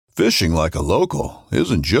Fishing like a local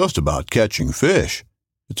isn't just about catching fish.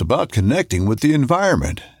 It's about connecting with the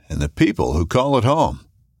environment and the people who call it home.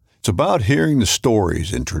 It's about hearing the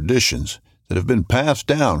stories and traditions that have been passed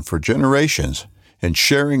down for generations and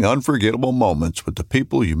sharing unforgettable moments with the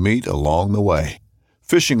people you meet along the way.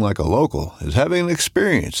 Fishing like a local is having an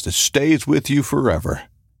experience that stays with you forever.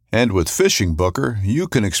 And with Fishing Booker, you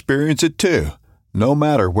can experience it too, no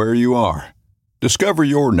matter where you are. Discover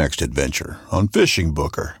your next adventure on Fishing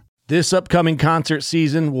Booker. This upcoming concert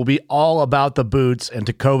season will be all about the boots, and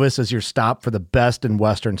Tecovas is your stop for the best in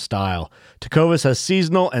Western style. Tecovas has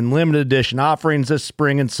seasonal and limited edition offerings this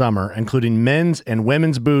spring and summer, including men's and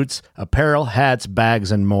women's boots, apparel, hats,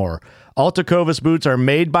 bags, and more. All Tecovas boots are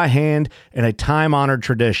made by hand in a time-honored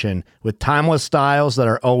tradition with timeless styles that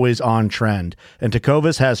are always on trend. And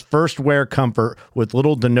Tecovas has first wear comfort with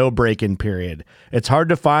little to no break-in period. It's hard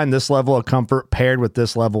to find this level of comfort paired with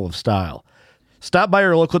this level of style. Stop by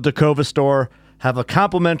your local Tecovas store, have a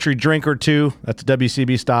complimentary drink or two, that's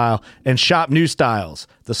WCB style, and shop new styles.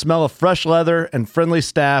 The smell of fresh leather and friendly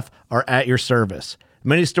staff are at your service.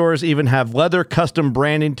 Many stores even have leather custom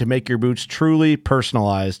branding to make your boots truly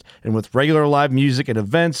personalized. And with regular live music and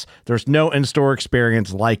events, there's no in-store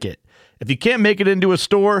experience like it. If you can't make it into a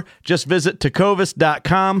store, just visit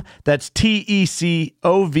tecovas.com. That's TECOVAS.com.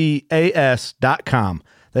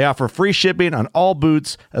 They offer free shipping on all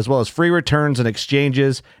boots, as well as free returns and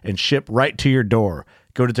exchanges, and ship right to your door.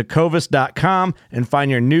 Go to tecovas.com and find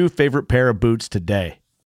your new favorite pair of boots today.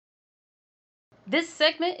 This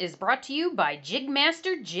segment is brought to you by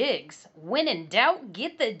Jigmaster Jigs. When in doubt,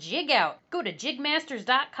 get the jig out. Go to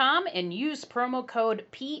jigmasters.com and use promo code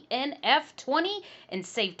PNF20 and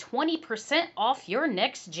save 20% off your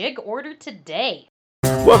next jig order today.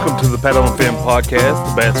 Welcome to the Paddle and Fin Podcast,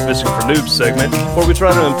 the Bass Fishing for Noobs segment, where we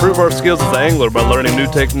try to improve our skills as an angler by learning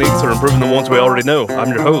new techniques or improving the ones we already know. I'm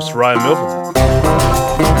your host, Ryan Milford.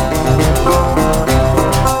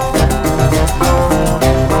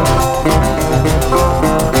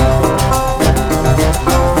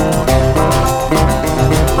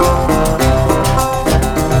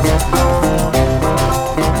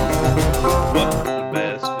 Welcome to the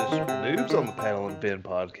Bass Fishing for Noobs on the Paddle and Fin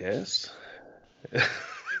Podcast.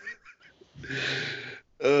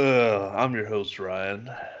 I'm your host,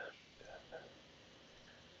 Ryan.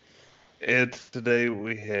 And today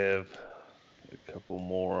we have a couple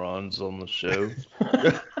morons on the show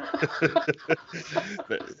that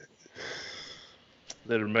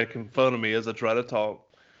are making fun of me as I try to talk.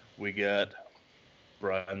 We got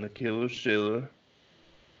Brian the Killer Schiller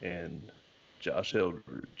and Josh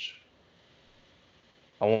Eldridge.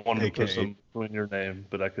 I wanted to put some between your name,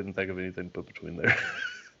 but I couldn't think of anything to put between there.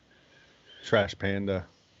 Trash Panda.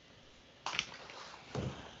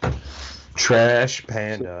 Trash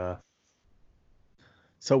Panda.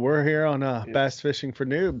 So we're here on Bass Fishing for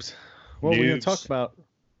Noobs. What are we going to talk about?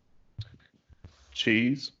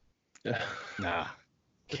 Cheese? Nah,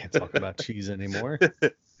 can't talk about cheese anymore.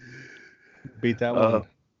 Beat that one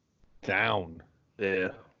down. Yeah.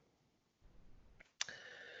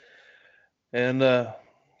 And,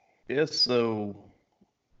 yes, so,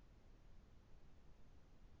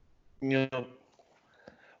 you know,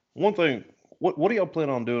 one thing, what do y'all plan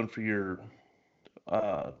on doing for your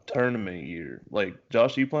tournament year? Like,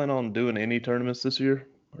 Josh, do you plan on doing any tournaments this year?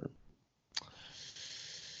 Or?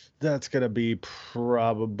 That's going to be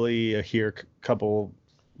probably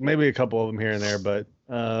maybe a couple of them here and there, but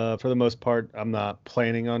for the most part, I'm not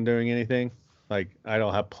planning on doing anything. Like, I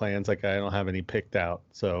don't have plans, like I don't have any picked out.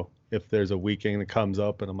 So if there's a weekend that comes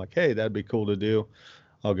up and I'm like, hey, that'd be cool to do,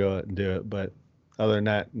 I'll go ahead and do it. But other than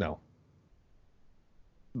that, no.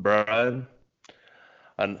 Brian,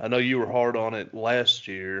 I know you were hard on it last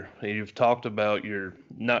year, and you've talked about you're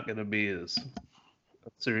not going to be as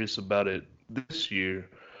serious about it this year.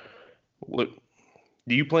 What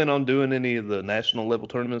do you plan on doing any of the national level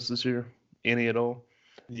tournaments this year? Any at all?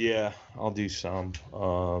 Yeah, I'll do some.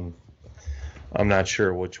 I'm not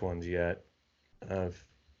sure which ones yet. I've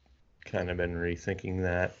kind of been rethinking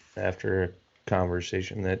that after a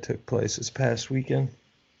conversation that took place this past weekend.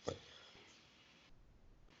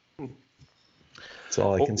 That's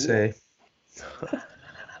all I can say.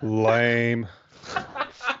 Lame.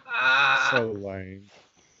 So lame.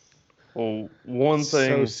 Well, one thing.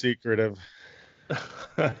 So secretive.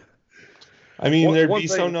 I mean, there'd be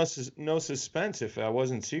no suspense if I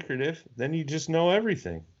wasn't secretive. Then you just know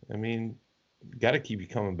everything. I mean, got to keep you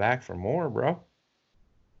coming back for more, bro.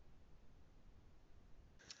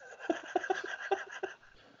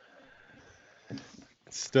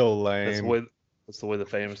 Still lame. That's the way the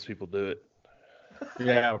famous people do it.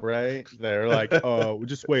 Yeah, right? They're like, oh,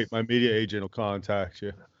 just wait. My media agent will contact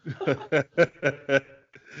you.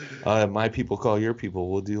 My people call your people.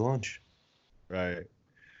 We'll do lunch. Right.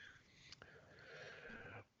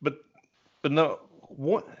 But no,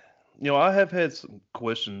 what I have had some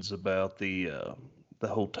questions about the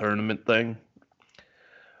whole tournament thing.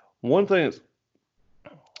 One thing is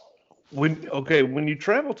when you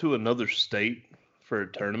travel to another state for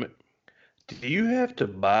a tournament, do you have to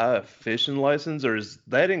buy a fishing license, or is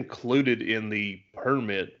that included in the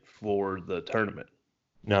permit for the tournament?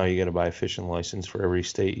 No, you got to buy a fishing license for every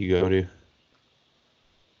state you go to.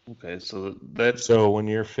 Okay, so that's So when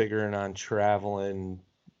you're figuring on traveling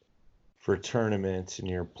for tournaments and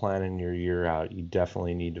you're planning your year out, you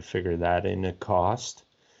definitely need to figure that into cost.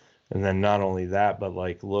 And then not only that, but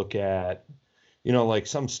like look at, like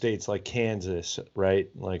some states like Kansas, right?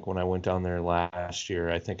 Like when I went down there last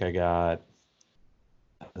year, I think it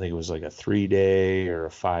was like a 3-day or a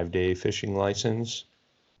 5-day fishing license.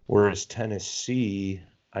 Whereas Tennessee,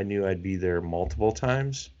 I knew I'd be there multiple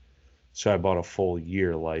times. So I bought a full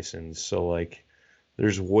year license. So like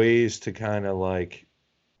there's ways to kind of like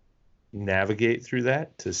navigate through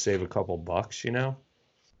that to save a couple bucks,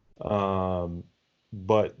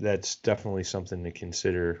 but that's definitely something to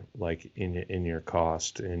consider like in your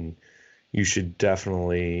cost. And you should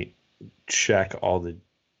definitely check all the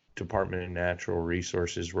Department of Natural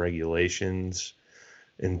Resources regulations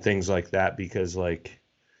and things like that, because like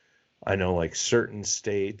I know like certain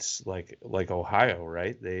states like Ohio,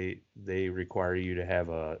 right? They require you to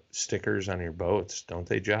have stickers on your boats, don't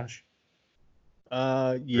they, Josh?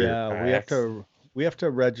 Yeah, we have to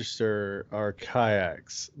register our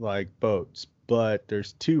kayaks like boats, but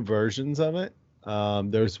there's two versions of it.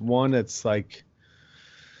 There's one that's like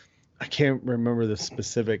I can't remember the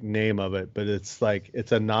specific name of it, but it's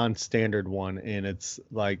a non-standard one, and it's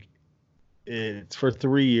for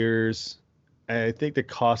 3 years. I think the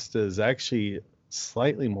cost is actually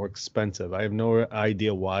slightly more expensive. I have no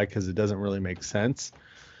idea why, because it doesn't really make sense,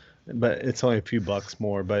 but it's only a few bucks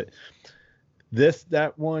more. But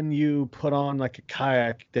that one you put on like a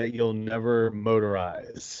kayak that you'll never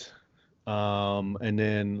motorize. And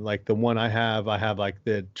then like the one I have like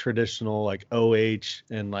the traditional like OH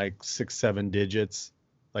and like 6-7 digits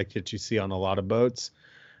like that you see on a lot of boats.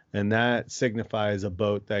 And that signifies a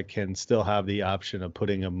boat that can still have the option of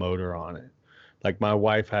putting a motor on it. Like my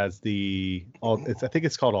wife has I think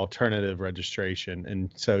it's called alternative registration,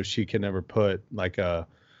 and so she can never put like a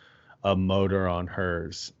motor on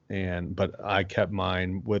hers. But I kept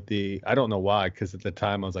mine with I don't know why, because at the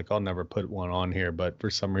time I was like, I'll never put one on here, but for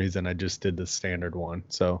some reason I just did the standard one.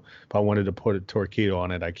 So if I wanted to put a Torpedo on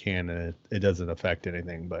it, I can, and it doesn't affect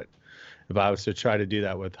anything. But if I was to try to do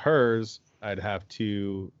that with hers, I'd have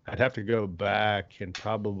to go back and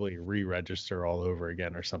probably re-register all over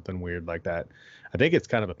again or something weird like that. I think it's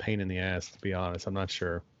kind of a pain in the ass, to be honest. I'm not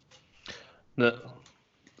sure. No,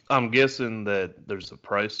 I'm guessing that there's a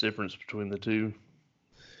price difference between the two.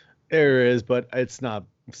 There is, but it's not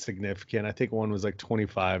significant. I think one was like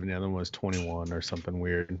 25 and the other one was 21 or something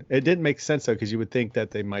weird. It didn't make sense though, because you would think that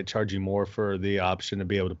they might charge you more for the option to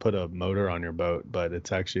be able to put a motor on your boat, but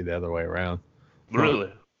it's actually the other way around.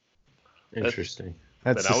 Really? Interesting.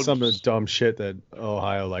 That's just some of the dumb shit that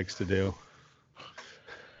Ohio likes to do.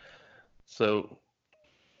 So,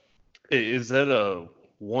 is that a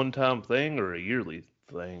one-time thing or a yearly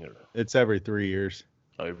thing? Or It's every 3 years.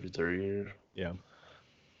 every 3 years? Yeah.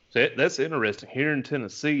 So that's interesting. Here in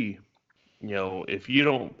Tennessee, if you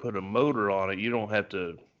don't put a motor on it, you don't have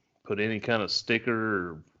to put any kind of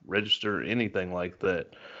sticker or register or anything like that.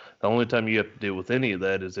 The only time you have to deal with any of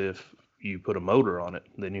that is if you put a motor on it.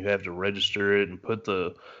 Then you have to register it and put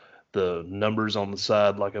the numbers on the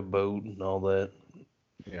side like a boat and all that.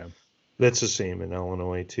 Yeah. That's the same in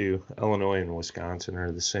Illinois too. Illinois and Wisconsin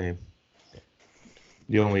are the same.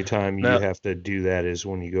 The only time you have to do that is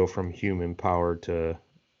when you go from human powered to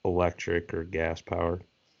electric or gas powered.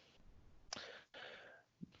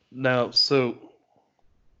 Now, so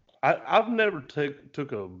I've never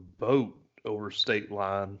took a boat over state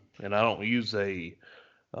line, and I don't use a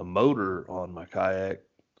motor on my kayak.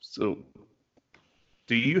 So,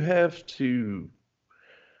 do you have to,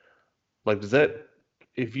 does that,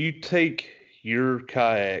 if you take your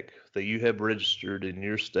kayak that you have registered in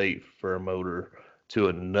your state for a motor to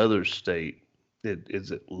another state,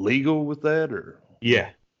 is it legal with that, or? Yeah.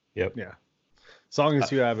 Yep. Yeah. As long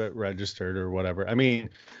as you have it registered or whatever. I mean,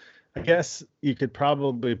 I guess you could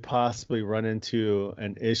possibly run into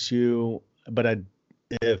an issue, but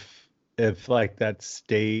if like that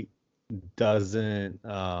state doesn't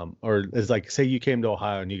or is like, say you came to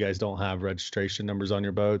Ohio and you guys don't have registration numbers on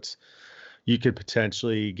your boats, you could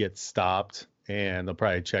potentially get stopped and they'll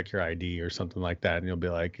probably check your ID or something like that, and you'll be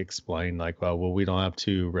like, explain like, well, we don't have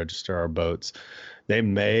to register our boats.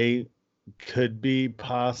 They could be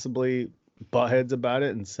possibly buttheads about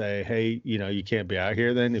it and say, hey, you can't be out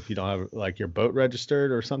here then if you don't have like your boat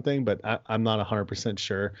registered or something. But I'm not 100%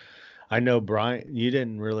 sure. I know, Brian, you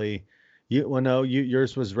didn't really.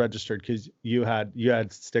 Yours was registered because you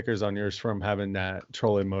had stickers on yours from having that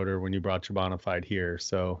trolling motor when you brought your Bonafide here,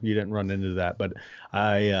 so you didn't run into that. But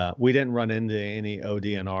we didn't run into any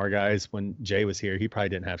ODNR guys when Jay was here. He probably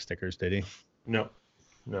didn't have stickers, did he? No.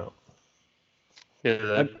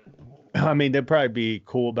 Yeah, I mean, they'd probably be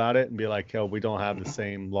cool about it and be like, "Hell, we don't have the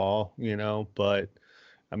same law, But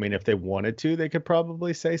I mean, if they wanted to, they could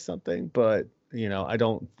probably say something. But I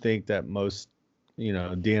don't think that most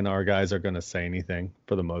DNR guys are going to say anything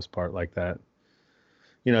for the most part like that.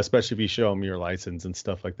 Especially if you show them your license and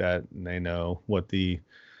stuff like that, and they know what the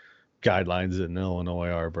guidelines in Illinois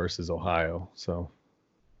are versus Ohio. So,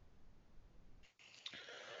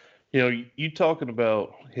 you talking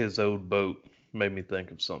about his old boat made me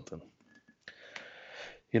think of something.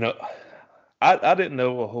 I didn't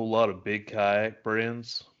know a whole lot of big kayak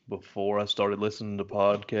brands before I started listening to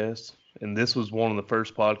podcasts, and this was one of the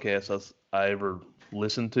first podcasts I ever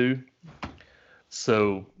listened to.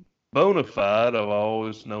 So, Bonafide, I've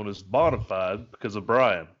always known as Bonafide because of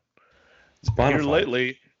Brian. It's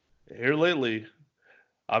Bonafide. Here lately,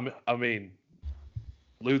 I mean,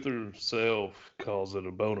 Luther himself calls it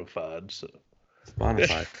a Bonafide. So It's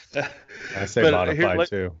Bonafide. I say Bonafide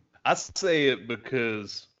too. I say it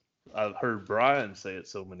because I've heard Brian say it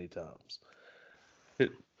so many times.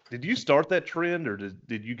 Did you start that trend, or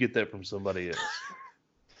did you get that from somebody else?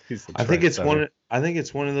 I think it's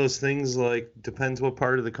one of those things, like, depends what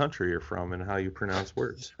part of the country you're from and how you pronounce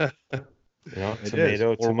words.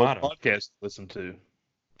 Tomato, or what tomato. podcast to listen to.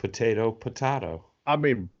 Potato, potato. I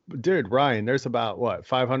mean, dude, Ryan, there's about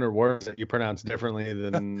 500 words that you pronounce differently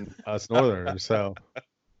than us Northerners. So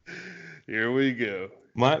here we go.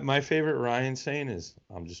 My favorite Ryan saying is,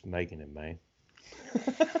 "I'm just making it, man."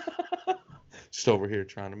 Just over here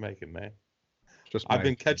trying to make it, man. I've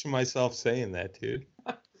been catching myself saying that, dude.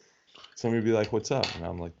 Somebody be like, "What's up?" And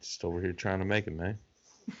I'm like, "Just over here trying to make it, man."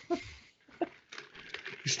 You're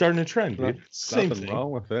starting a trend, dude. Same thing.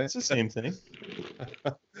 Wrong with it. It's the same thing.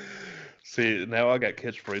 See, now I got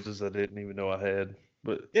catchphrases I didn't even know I had.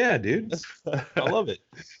 But yeah, dude, I love it.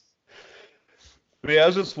 I mean, I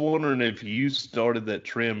was just wondering if you started that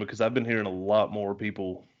trend, because I've been hearing a lot more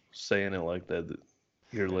people saying it like that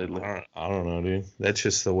here lately. I don't know, dude. That's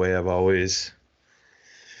just the way I've always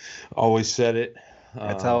said it.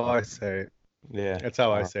 That's how I say it. Yeah. That's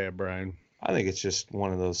how I say it, Brian. I think it's just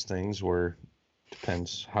one of those things where it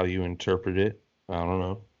depends how you interpret it. I don't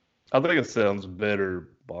know. I think it sounds better,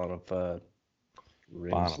 Bonafide.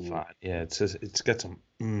 Bonafide. Yeah, it's got some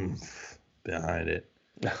oomph behind it.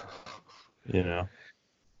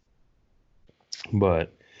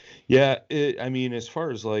 But yeah, I mean, as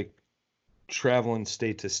far as like traveling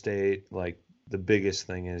state to state, like the biggest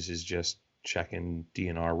thing is just checking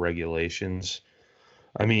DNR regulations.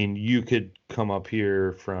 I mean, you could come up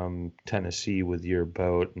here from Tennessee with your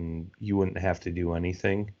boat and you wouldn't have to do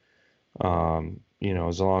anything.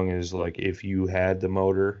 As long as, like, if you had the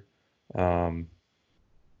motor, it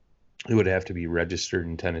would have to be registered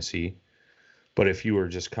in Tennessee. But if you were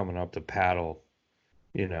just coming up to paddle,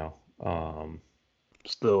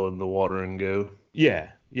 still in the water and go. Yeah.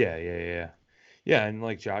 Yeah, and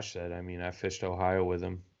like Josh said, I mean, I fished Ohio with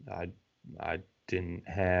him. I didn't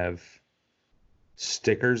have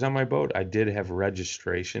stickers on my boat. I did have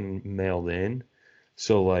registration mailed in.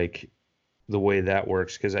 So, like, the way that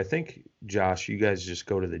works, because I think, Josh, you guys just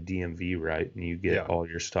go to the DMV, right? And you get all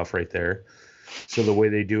your stuff right there. So the way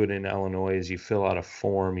they do it in Illinois is you fill out a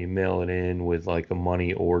form, you mail it in with like a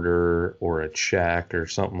money order or a check or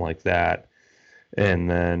something like that. And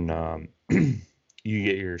then you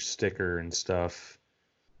get your sticker and stuff.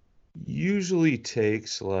 Usually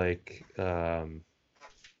takes like, I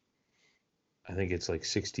think it's like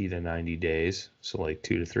 60 to 90 days. So like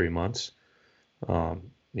 2 to 3 months.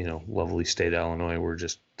 Lovely state of Illinois. We're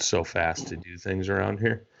just so fast to do things around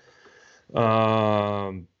here.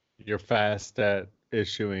 You're fast at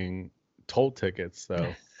issuing toll tickets,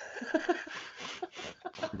 though.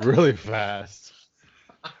 Really fast.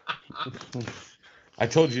 I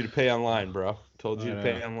told you to pay online, bro. Told you to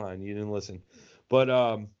pay online. You didn't listen. But,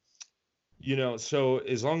 so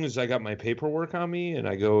as long as I got my paperwork on me and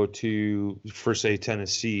I go to, for say,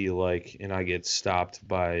 Tennessee, and I get stopped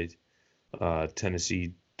by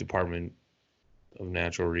Tennessee Department of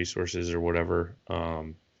Natural Resources or whatever,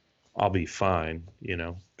 I'll be fine,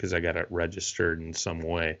 because I got it registered in some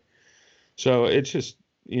way. So it's just,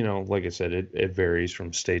 like I said, it varies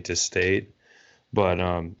from state to state. But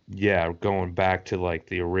yeah, going back to like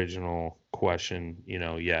the original question,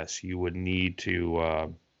 yes, you would need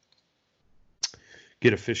to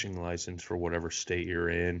get a fishing license for whatever state you're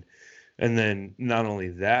in. And then not only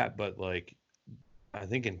that, but like I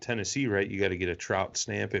think in Tennessee, right, you got to get a trout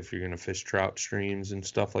stamp if you're going to fish trout streams and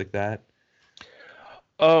stuff like that.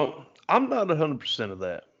 I'm not 100% of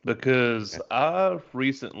that because Okay. I've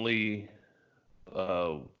recently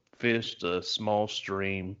uh, fished a small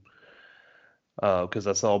stream because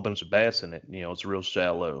I saw a bunch of bass in it. It's real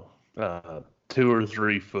shallow, 2 or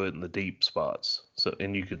 3 foot in the deep spots. So,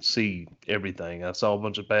 and you could see everything. I saw a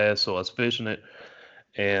bunch of bass, so I was fishing it,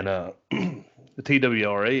 and the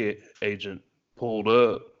TWRA agent pulled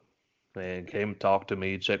up and came and talked to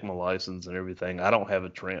me, checked my license and everything. I don't have a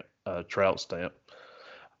trout stamp.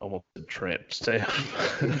 I almost said tramp stamp.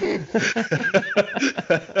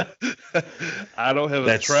 I don't have a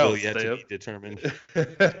That's trout still yet stamp. to be determined.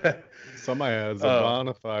 Somebody has a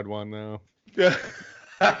bona fide one now. Do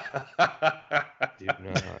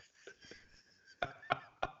not.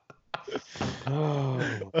 Oh,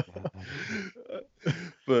 God.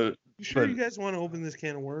 But You sure you but guys want to open this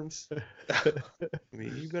can of worms? I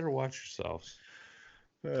mean, you better watch yourselves.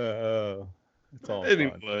 It's all fun.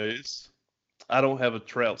 anyways, I don't have a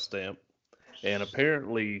trout stamp, and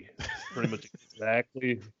apparently, pretty much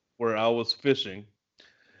exactly where I was fishing,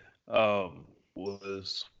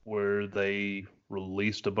 was where they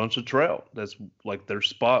released a bunch of trout. That's like their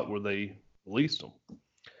spot where they released them.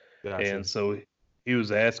 Gotcha. And so he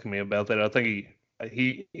was asking me about that. I think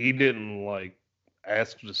he didn't like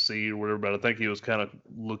ask to see or whatever, but I think he was kind of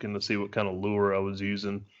looking to see what kind of lure I was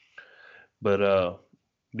using. But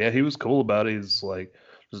yeah, he was cool about it. He's like,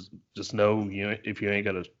 just know, if you ain't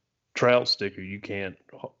got a trout sticker, you can't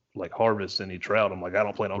like harvest any trout. I'm like, I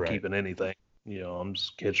don't plan on Right. keeping anything. I'm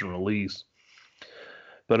just catch and release.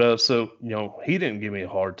 But so he didn't give me a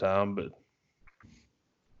hard time, but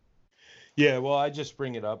Yeah, well, I just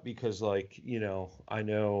bring it up because, like, I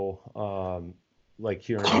know, like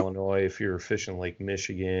here in Illinois, if you're fishing Lake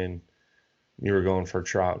Michigan, you were going for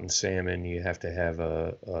trout and salmon, you have to have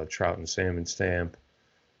a trout and salmon stamp.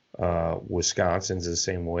 Wisconsin's the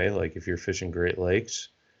same way. Like if you're fishing Great Lakes,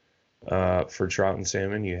 for trout and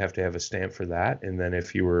salmon, you have to have a stamp for that. And then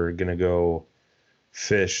if you were going to go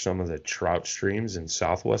fish some of the trout streams in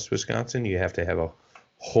Southwest Wisconsin, you have to have a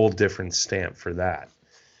whole different stamp for that.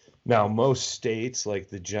 Now, most states, like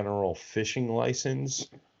the general fishing license,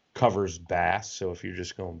 covers bass. So if you're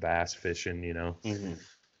just going bass fishing,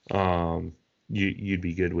 you'd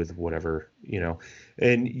be good with whatever,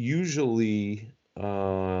 And usually,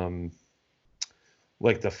 like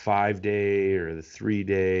the 5-day or the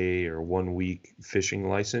 3-day or 1 week fishing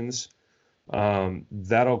license,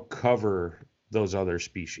 that'll cover those other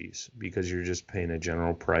species because you're just paying a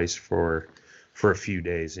general price for a few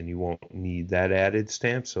days and you won't need that added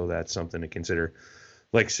stamp. So that's something to consider.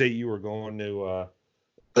 Like say you were going to,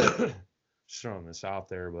 just throwing this out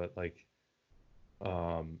there, but like,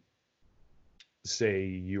 say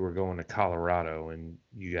you were going to Colorado and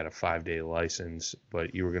you got a 5-day license,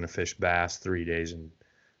 but you were going to fish bass 3 days and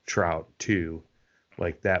trout 2,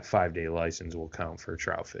 like that 5-day license will count for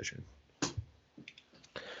trout fishing.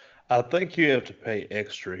 I think you have to pay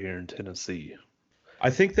extra here in Tennessee. I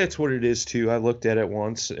think that's what it is too. I looked at it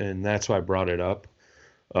once and that's why I brought it up.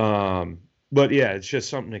 But yeah, it's just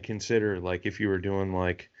something to consider. Like if you were doing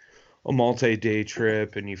like a multi-day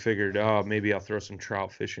trip and you figured, oh, maybe I'll throw some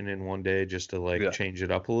trout fishing in one day just to like change it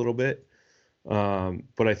up a little bit.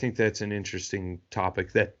 But I think that's an interesting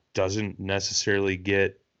topic that doesn't necessarily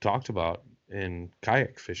get talked about in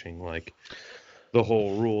kayak fishing. Like the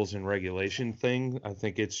whole rules and regulation thing. I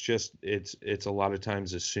think it's just, it's a lot of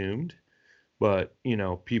times assumed, but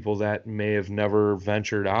people that may have never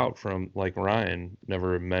ventured out from, like Ryan,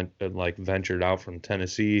 never ventured out from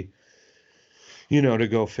Tennessee, to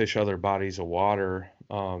go fish other bodies of water,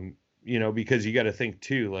 because you got to think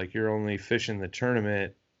too, like you're only fishing the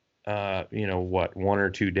tournament, 1 or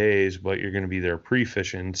 2 days, but you're going to be there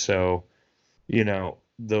pre-fishing. So,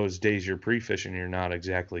 those days you're pre-fishing, you're not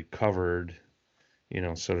exactly covered,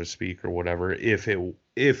 so to speak, or whatever. If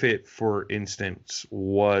it, for instance,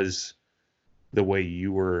 was the way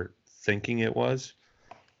you were thinking it was.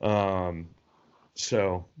 But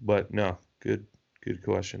no, good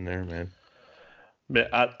question there, man.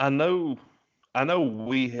 I know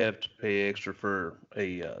we have to pay extra for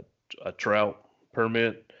a trout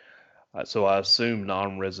permit, so I assume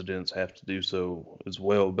non-residents have to do so as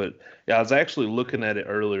well. But yeah, I was actually looking at it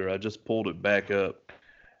earlier. I just pulled it back up.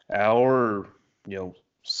 Our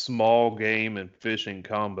small game and fishing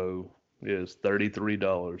combo is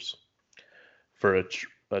 $33. For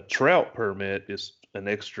a trout permit, it's an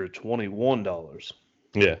extra $21.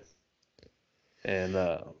 Yeah. And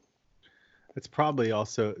It's probably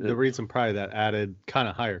also the reason probably that added kind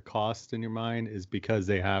of higher cost in your mind is because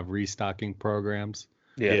they have restocking programs.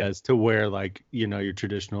 yeah, As to where, like, your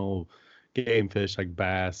traditional game fish like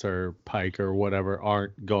bass or pike or whatever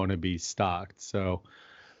aren't going to be stocked. So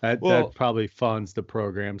that probably funds the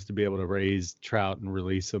programs to be able to raise trout and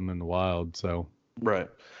release them in the wild. So right.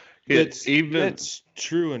 That's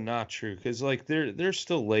true and not true, because like there's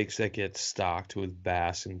still lakes that get stocked with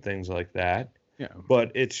bass and things like that. yeah,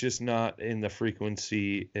 But it's just not in the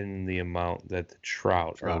frequency and the amount that the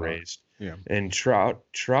trout are raised. Yeah. And trout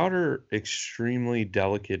are extremely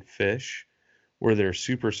delicate fish where they're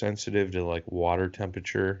super sensitive to like water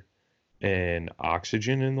temperature and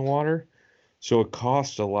oxygen in the water. So it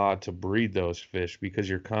costs a lot to breed those fish because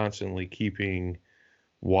you're constantly keeping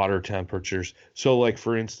water temperatures. So like,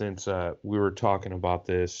 for instance, we were talking about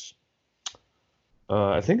this,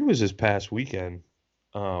 I think it was this past weekend,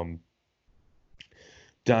 down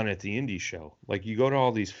at the indie show. Like, you go to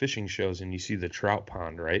all these fishing shows and you see the trout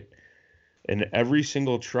pond, right? And every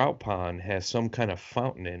single trout pond has some kind of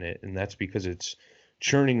fountain in it, and that's because it's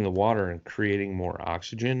churning the water and creating more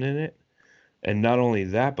oxygen in it. And not only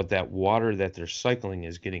that, but that water that they're cycling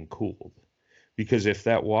is getting cooled. Because if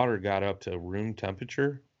that water got up to room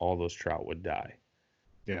temperature, all those trout would die.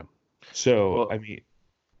 Yeah. So, Well, I mean,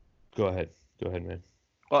 go ahead. Go ahead, man.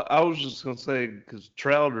 Well, I was just gonna say, because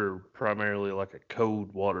trout are primarily like a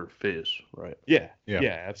cold water fish, right? Yeah. Yeah.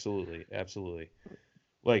 Yeah, absolutely. Absolutely.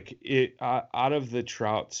 Like, out of the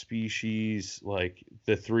trout species, like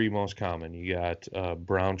the three most common, you got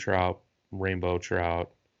brown trout, rainbow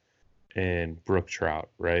trout, and brook trout,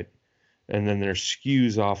 right? And then there's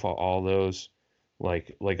skews off of all those.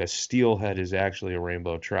 Like a steelhead is actually a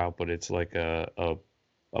rainbow trout, but it's like a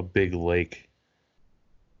big lake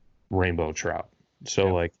rainbow trout.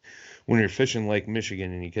 So like when you're fishing Lake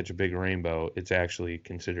Michigan and you catch a big rainbow, it's actually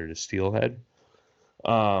considered a steelhead.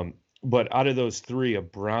 But out of those three, a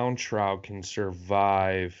brown trout can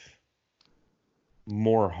survive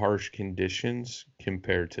more harsh conditions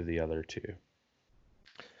compared to the other two.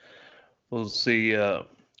 Well, see,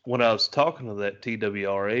 when I was talking to that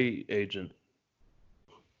TWRA agent,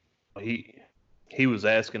 he was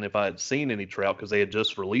asking if I had seen any trout because they had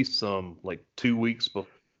just released some like 2 weeks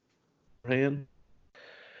beforehand,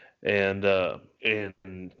 and I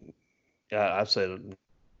said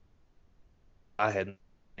I hadn't,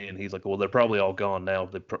 and he's like, well, they're probably all gone now.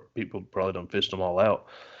 People probably done fished them all out,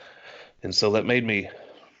 and so that made me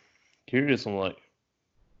curious. I'm like,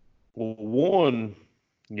 well, one,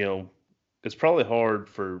 it's probably hard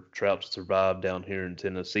for trout to survive down here in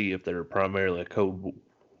Tennessee if they're primarily a cold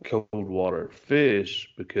water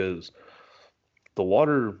fish, because the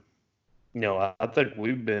water, I think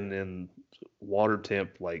we've been in water temp,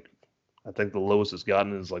 like, I think the lowest it's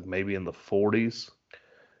gotten is like maybe in the 40s.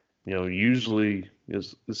 Usually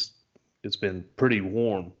it's been pretty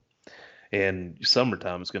warm, and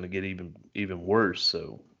summertime is going to get even worse.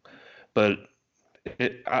 So, but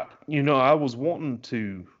I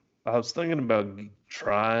was thinking about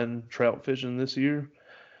trying trout fishing this year,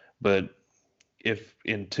 but if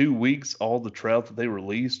in 2 weeks all the trout that they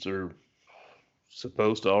released are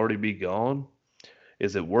supposed to already be gone,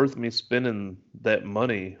 is it worth me spending that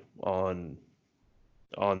money on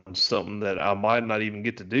something that I might not even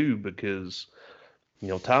get to do because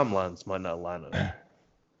timelines might not line up?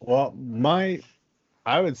 Well,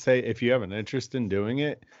 I would say if you have an interest in doing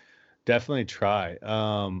it, definitely try.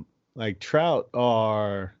 Like trout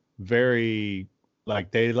are very, like,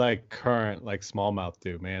 they like current like smallmouth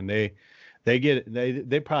do, man. They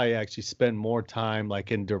probably actually spend more time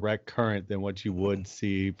like in direct current than what you would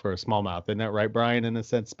see for a smallmouth. Isn't that right, Brian? In a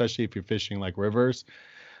sense, especially if you're fishing like rivers.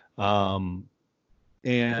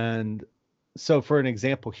 And so for an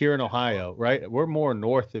example, here in Ohio, right, we're more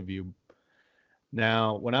north of you.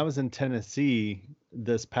 Now, when I was in Tennessee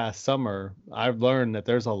this past summer, I've learned that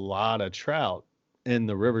there's a lot of trout in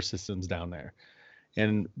the river systems down there.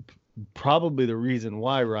 And probably the reason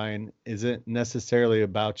why, Ryan, isn't necessarily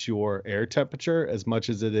about your air temperature as much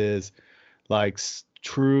as it is like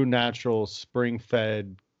true natural spring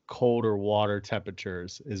fed colder water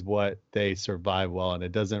temperatures is what they survive well. And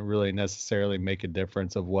it doesn't really necessarily make a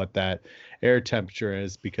difference of what that air temperature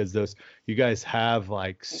is, because you guys have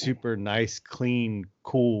like super nice, clean,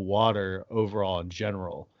 cool water overall in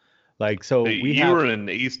general. Like, so you were in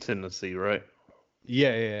East Tennessee, right?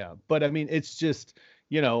 Yeah. But I mean, it's just,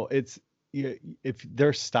 if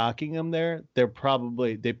they're stocking them there, they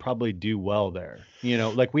probably do well there.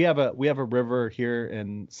 Like we have a river here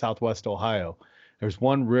in Southwest Ohio. There's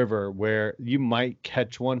one river where you might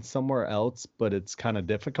catch one somewhere else, but it's kind of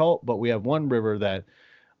difficult. But we have one river that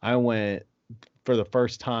I went for the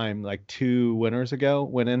first time like 2 winters ago,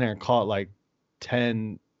 went in there and caught like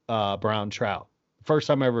 10 brown trout. First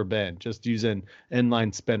time I ever been, just using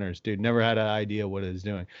inline spinners, dude. Never had an idea what it was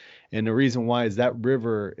doing. And the reason why is that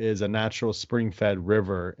river is a natural spring-fed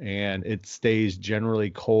river, and it stays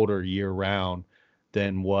generally colder year-round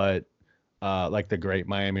than what like the Great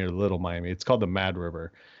Miami or the Little Miami. It's called the Mad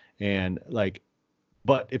River. And like,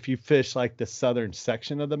 but if you fish like the southern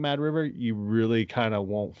section of the Mad River, you really kind of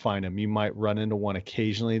won't find them. You might run into one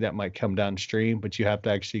occasionally that might come downstream, but you have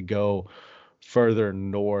to actually go further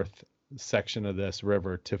north section of this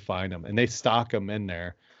river to find them, and they stock them in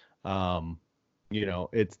there.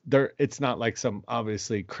 It's not like some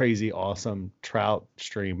obviously crazy awesome trout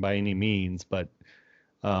stream by any means, but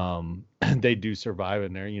they do survive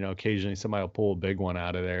in there. Occasionally somebody will pull a big one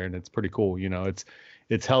out of there, and it's pretty cool.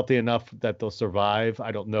 It's healthy enough that they'll survive.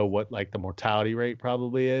 I don't know what like the mortality rate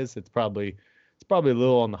probably is. It's probably a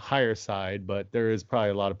little on the higher side, but there is probably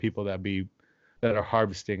a lot of people that are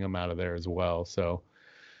harvesting them out of there as well. So,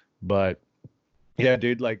 but yeah,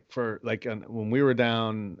 dude, like when we were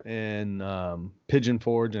down in Pigeon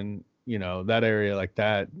Forge and that area like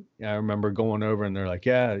that, I remember going over and they're like,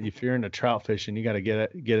 yeah, if you're into trout fishing, you got to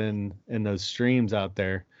get in those streams out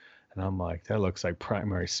there. And I'm like, that looks like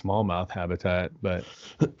primary smallmouth habitat, but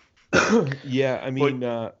yeah, I mean,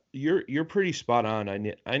 you're pretty spot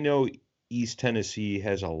on. I know East Tennessee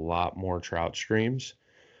has a lot more trout streams,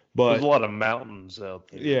 but there's a lot of mountains out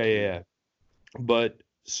there. Yeah. But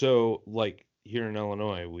so like here in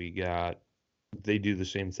Illinois, they do the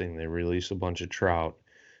same thing. They release a bunch of trout,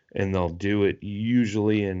 and they'll do it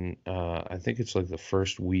usually in I think it's like the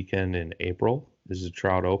first weekend in April is a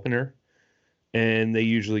trout opener. And they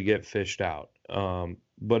usually get fished out.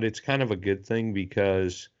 But it's kind of a good thing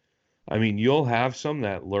because, I mean, you'll have some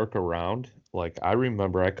that lurk around. Like I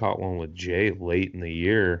remember I caught one with Jay late in the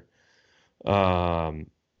year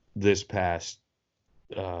this past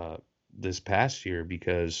year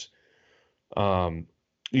because,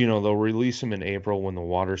 they'll release them in April when the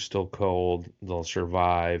water's still cold. They'll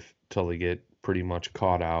survive till they get pretty much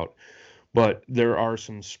caught out. But there are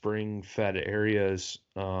some spring-fed areas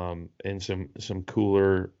and some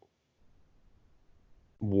cooler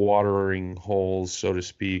watering holes, so to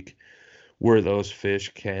speak, where those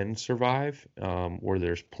fish can survive, where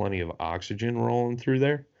there's plenty of oxygen rolling through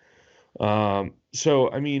there. So,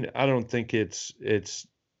 I mean, I don't think it's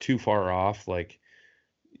too far off. Like,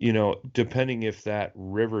 depending if that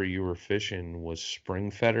river you were fishing was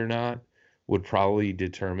spring-fed or not, would probably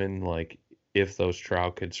determine like if those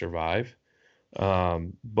trout could survive.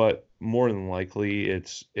 But more than likely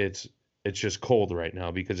it's just cold right now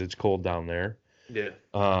because it's cold down there. Yeah.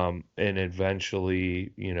 And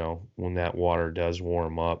eventually, when that water does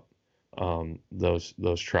warm up,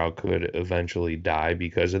 those trout could eventually die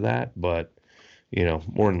because of that. But,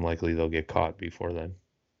 more than likely they'll get caught before then.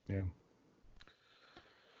 Yeah.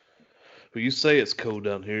 But you say it's cold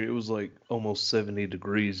down here. It was like almost 70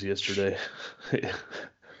 degrees yesterday.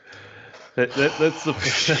 That's the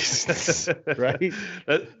right.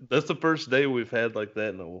 That's the first day we've had like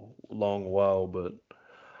that in a long while. But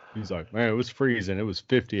he's like, man, it was freezing. It was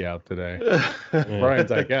 50 out today. Brian's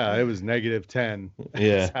like, yeah, it was -10.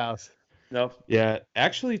 Yeah. His house. no, Yeah,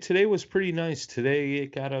 actually today was pretty nice. Today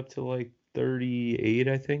it got up to like 38,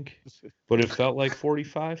 I think, but it felt like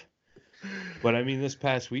 45. But I mean, this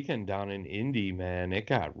past weekend down in Indy, man, it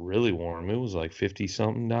got really warm. It was like 50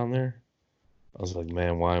 something down there. I was like,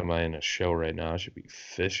 man, why am I in a show right now? I should be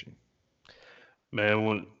fishing. man,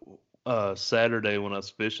 when Saturday when I was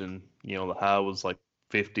fishing, the high was like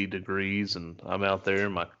 50 degrees, and I'm out there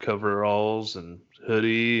in my coveralls and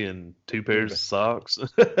hoodie and 2 pairs of socks.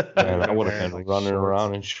 Man, I would have been running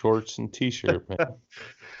around in shorts and t-shirt, man.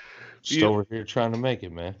 Just over here trying to make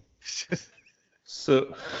it, man.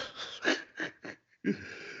 So,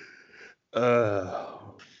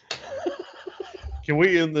 can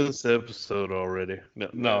we end this episode already?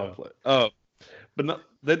 No. But no,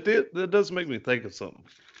 that does make me think of something.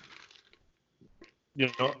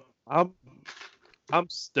 I'm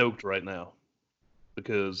stoked right now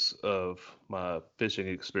because of my fishing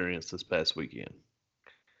experience this past weekend.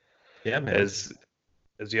 Yeah, man.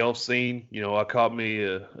 As y'all seen, I caught me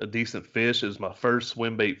a decent fish. It was my first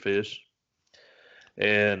swim bait fish.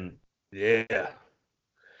 And yeah.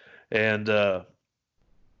 And I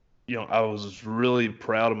was really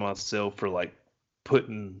proud of myself for like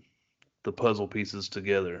putting the puzzle pieces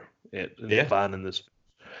together and Yeah. finding this.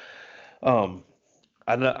 Um,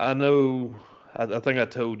 I think I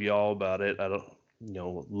told y'all about it. I don't,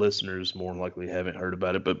 listeners more than likely haven't heard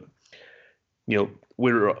about it, but I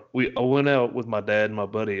went out with my dad and my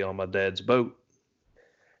buddy on my dad's boat,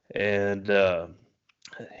 and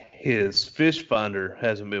his fish finder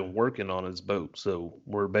hasn't been working on his boat, so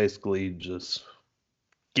we're basically just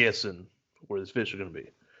guessing where his fish are going to be.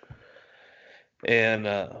 And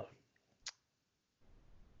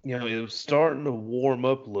it was starting to warm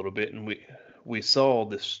up a little bit, and we saw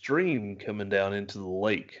the stream coming down into the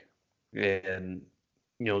lake, and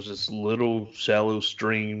it was this little shallow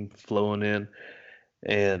stream flowing in,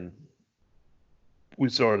 and we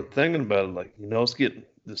started thinking about it, like, it's getting,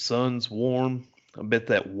 the sun's warm. I bet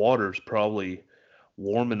that water's probably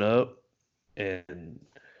warming up, and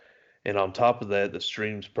on top of that, the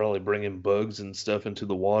stream's probably bringing bugs and stuff into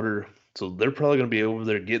the water. So they're probably going to be over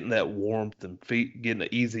there getting that warmth and getting an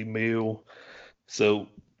easy meal. So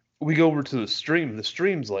we go over to the stream. The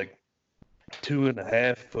stream's like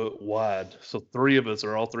 2.5 foot wide. So three of us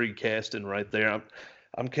are all three casting right there.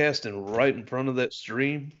 I'm casting right in front of that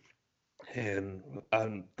stream, and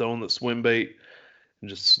I'm throwing the swim bait and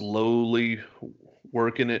just slowly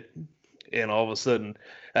working it. And all of a sudden,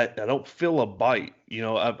 I don't feel a bite.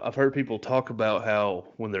 I've heard people talk about how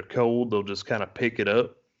when they're cold, they'll just kind of pick it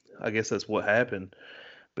up. I guess that's what happened,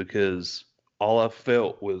 because all I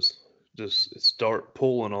felt was just start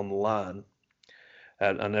pulling on the line.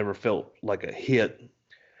 I never felt like a hit.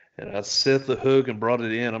 And I set the hook and brought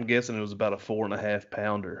it in. I'm guessing it was about a 4.5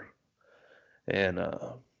 pounder. And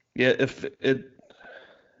yeah, if it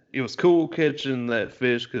was cool catching that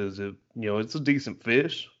fish, because it's a decent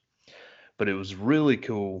fish. But it was really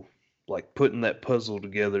cool, like putting that puzzle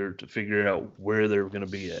together to figure out where they were going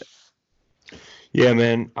to be at. Yeah,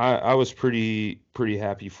 man, I was pretty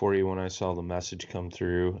happy for you when I saw the message come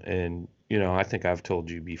through. And, I think I've told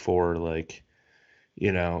you before, like,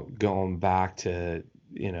 going back to,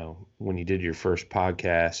 when you did your first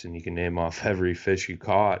podcast and you can name off every fish you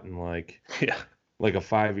caught in like a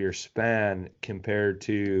 5-year span compared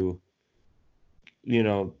to,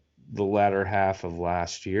 the latter half of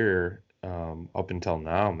last year, up until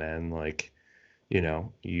now, man, like,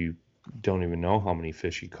 you don't even know how many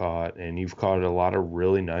fish you caught, and you've caught a lot of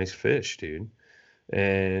really nice fish, dude.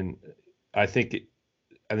 And I think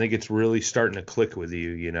it's really starting to click with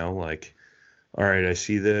you, like, all right, I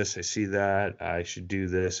see this, I see that, I should do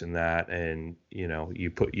this and that, and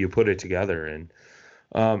you put it together, and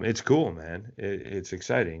it's cool, man. It's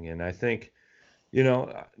exciting, and I think,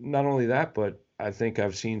 not only that, but I think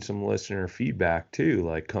I've seen some listener feedback too,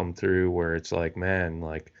 like come through where it's like, man,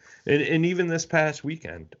 like, and even this past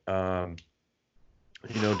weekend, down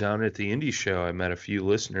at the indie show, I met a few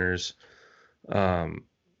listeners. It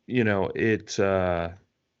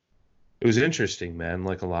was interesting, man.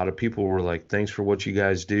 Like, a lot of people were like, thanks for what you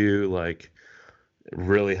guys do. Like, it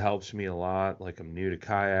really helps me a lot. Like, I'm new to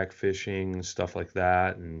kayak fishing, stuff like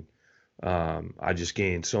that. And I just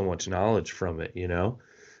gained so much knowledge from it,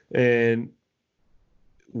 and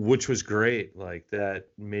which was great. Like, that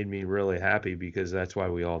made me really happy, because that's why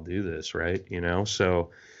we all do this, right?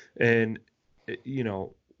 So, and,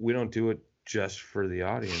 we don't do it just for the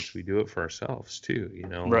audience. We do it for ourselves too,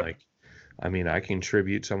 Right. Like, I mean, I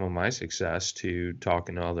contribute some of my success to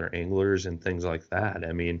talking to other anglers and things like that.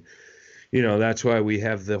 I mean, that's why we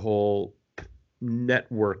have the whole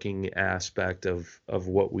networking aspect of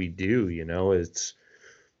what we do. It's,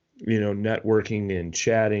 networking and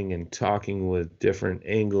chatting and talking with different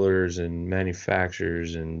anglers and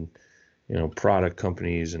manufacturers and, product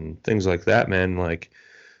companies and things like that, man. Like,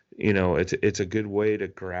 it's a good way to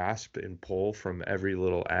grasp and pull from every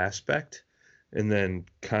little aspect, and then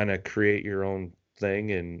kind of create your own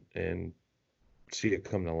thing and see it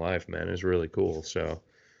come to life, man. It's really cool. So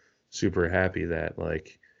super happy that,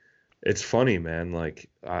 like, it's funny, man. Like,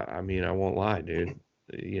 I mean, I won't lie, dude.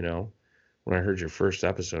 When I heard your first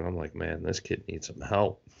episode, I'm like, man, this kid needs some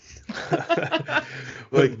help.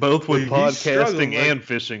 Like, both with podcasting like, and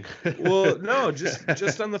fishing. Well, no,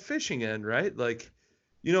 just on the fishing end, right? Like,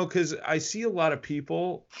 because I see a lot of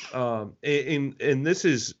people, and this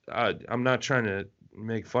is, I'm not trying to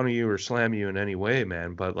make fun of you or slam you in any way,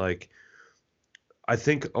 man, but like, I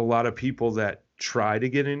think a lot of people that try to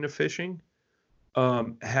get into fishing,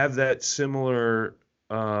 have that similar,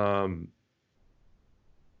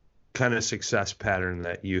 kind of success pattern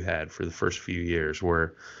that you had for the first few years,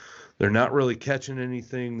 where they're not really catching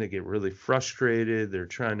anything. They get really frustrated. They're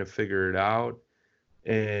trying to figure it out.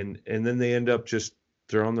 And then they end up just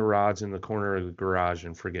throwing the rods in the corner of the garage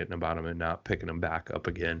and forgetting about them and not picking them back up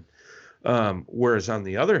again. Whereas on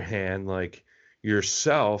the other hand, like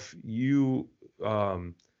yourself, you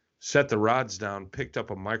set the rods down, picked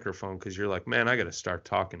up a microphone because you're like, man, I got to start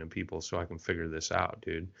talking to people so I can figure this out,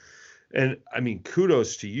 dude. And I mean,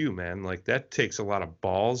 kudos to you, man. Like that takes a lot of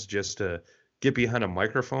balls just to get behind a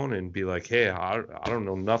microphone and be like, hey, I don't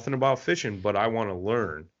know nothing about fishing, but I want to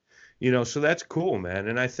learn, so that's cool, man.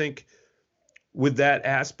 And I think with that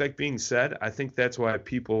aspect being said, I think that's why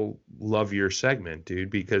people love your segment,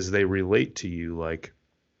 dude, because they relate to you. Like,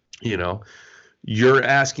 you know, you're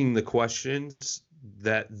asking the questions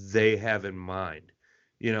that they have in mind,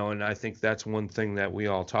 and I think that's one thing that we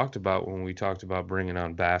all talked about when we talked about bringing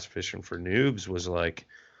on Bass Fishing for Noobs was like,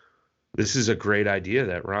 this is a great idea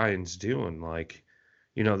that Ryan's doing. Like,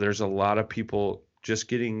 there's a lot of people just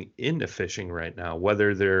getting into fishing right now,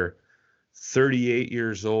 whether they're 38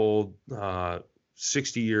 years old,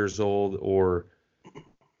 60 years old, or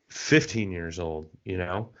 15 years old,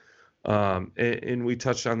 and we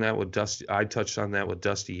touched on that with Dusty. I touched on that with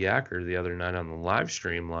Dusty Yacker the other night on the live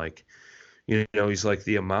stream. Like, he's like,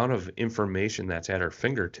 the amount of information that's at our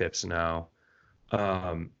fingertips now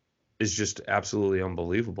is just absolutely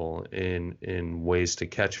unbelievable in ways to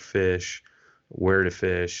catch fish, where to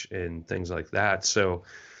fish, and things like that. So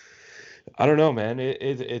I don't know, man.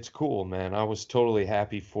 It's cool, man. I was totally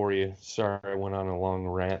happy for you. Sorry I went on a long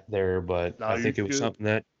rant there, but No, I think it was something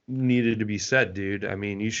that needed to be said, dude. I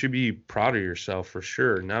mean, you should be proud of yourself for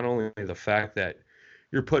sure. Not only the fact that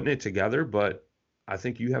you're putting it together, but I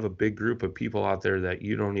think you have a big group of people out there that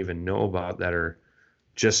you don't even know about that are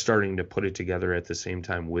just starting to put it together at the same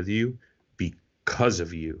time with you because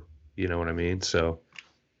of you. You know what I mean? So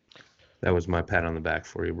that was my pat on the back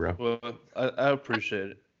for you, bro. Well, I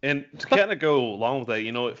appreciate it. And to kind of go along with that,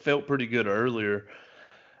 it felt pretty good earlier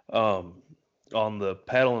um, on the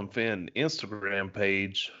Paddle and Fin Instagram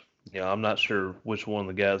page. I'm not sure which one of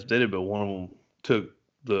the guys did it, but one of them took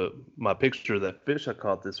my picture of that fish I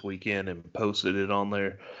caught this weekend and posted it on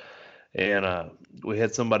there. And we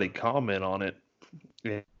had somebody comment on it.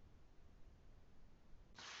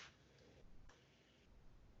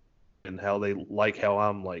 And how they like how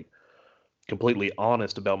I'm like completely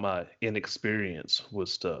honest about my inexperience with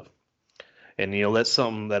stuff. And that's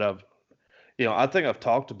something that I think I've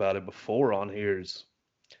talked about it before on here is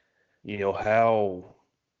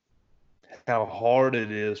how hard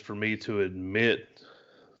it is for me to admit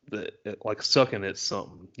that like sucking at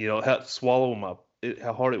something. How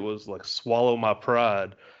hard it was like swallow my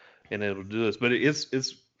pride and it'll do this. But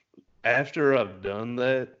it's after I've done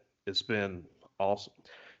that, it's been awesome.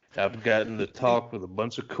 I've gotten to talk with a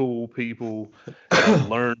bunch of cool people. I've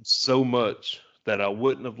learned so much that I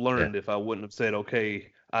wouldn't have learned if I wouldn't have said,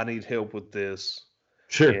 okay, I need help with this.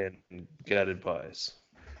 Sure. And got advice.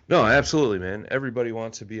 No, absolutely, man. Everybody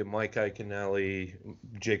wants to be a Mike Iaconelli,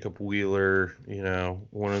 Jacob Wheeler,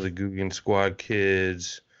 one of the Guggen Squad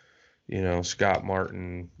kids, Scott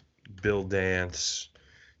Martin, Bill Dance,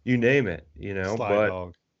 you name it, Slide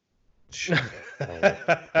Hog.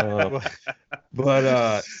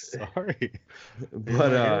 But sorry,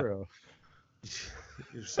 but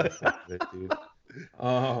you're so full of it, dude.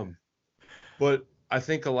 But I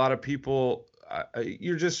think a lot of people,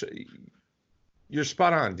 you're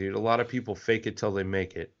spot on, dude. A lot of people fake it till they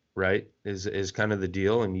make it, right? Is kind of the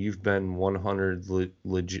deal, and you've been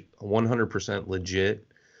 100% legit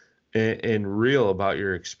and real about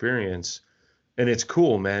your experience, and it's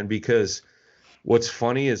cool, man. Because what's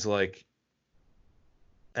funny is like,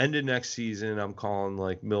 end of next season, I'm calling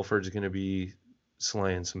like Milford's going to be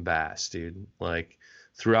slaying some bass, dude. Like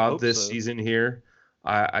throughout this season here,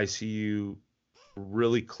 I see you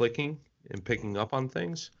really clicking and picking up on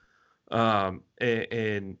things. And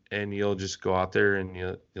you'll just go out there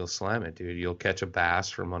and you'll slam it, dude. You'll catch a bass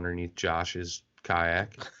from underneath Josh's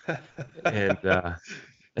kayak.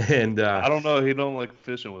 and I don't know. He don't like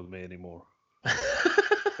fishing with me anymore.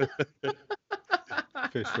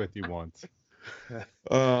 Fished with you once.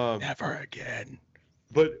 Never again.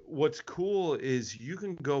 But what's cool is you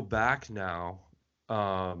can go back now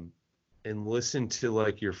and listen to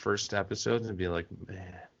like your first episodes and be like,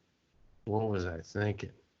 man, what was I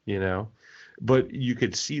thinking? But you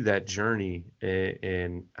could see that journey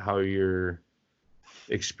and how your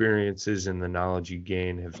experiences and the knowledge you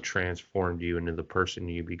gain have transformed you into the person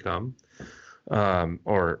you become,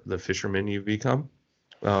 or the fisherman you've become.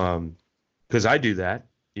 Because I do that.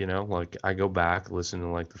 Like I go back, listen to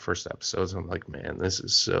like the first episodes. I'm like, man, this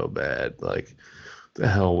is so bad. Like, the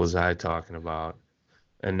hell was I talking about?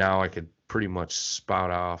 And now I could pretty much spout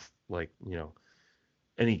off like,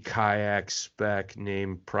 any kayak spec,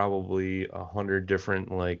 name probably 100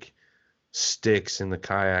 different like sticks in the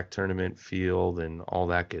kayak tournament field and all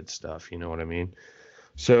that good stuff. You know what I mean?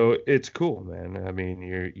 So it's cool, man. I mean,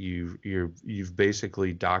 you've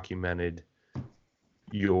basically documented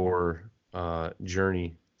your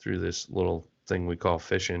journey through this little thing we call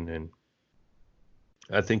fishing, and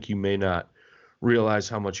I think you may not realize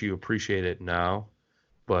how much you appreciate it now,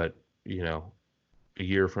 but you know, a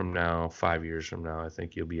year from now, 5 years from now, I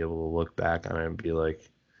think you'll be able to look back on it and be like,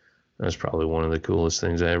 that's probably one of the coolest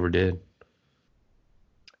things I ever did.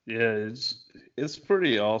 Yeah, it's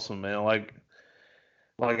pretty awesome, man. Like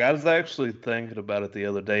I was actually thinking about it the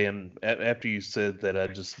other day, and after you said that, I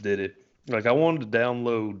just did it. Like I wanted to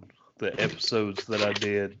download the episodes that I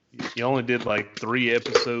did. You only did like 3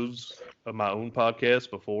 episodes of my own podcast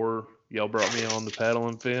before y'all brought me on the paddle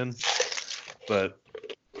and fin. But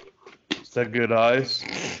is that good ice?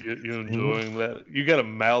 You enjoying that? You got a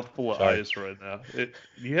mouthful of ice right now.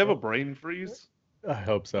 You have a brain freeze? I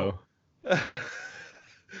hope so.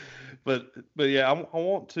 But yeah, I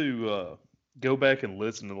want to go back and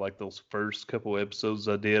listen to like those first couple episodes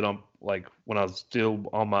I did on like when I was still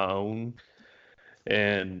on my own,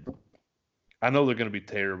 and I know they're gonna be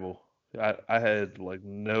terrible. I had like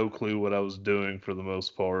no clue what I was doing for the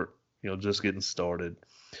most part, just getting started.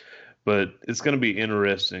 But it's gonna be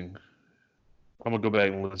interesting. I'm gonna go back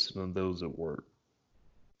and listen to those at work.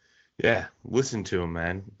 Yeah, listen to them,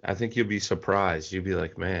 man. I think you'll be surprised. You'll be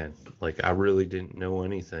like, man, like I really didn't know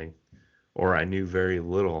anything, or I knew very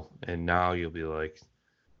little, and now you'll be like,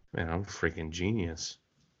 man, I'm a freaking genius.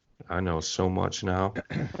 I know so much now,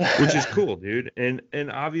 which is cool, dude.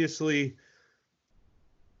 And obviously,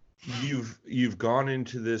 you've gone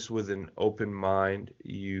into this with an open mind.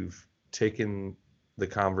 You've taken the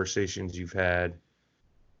conversations you've had,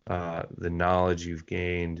 the knowledge you've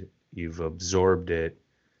gained, you've absorbed it,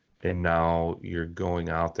 and now you're going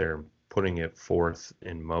out there and putting it forth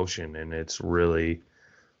in motion, and it's really,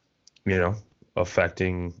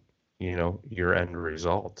 affecting, your end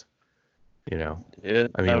result. Yeah,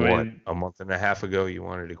 I mean, what, a month and a half ago you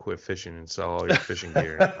wanted to quit fishing and sell all your fishing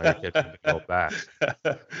gear and now you're catching the go back.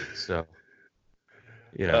 So,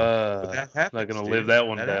 but that happens, not gonna dude. live that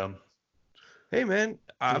one down. Hey, man,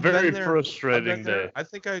 I've been there. Frustrating day. I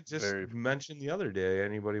think I just mentioned the other day,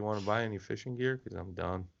 anybody want to buy any fishing gear? Because I'm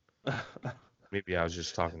done. Maybe I was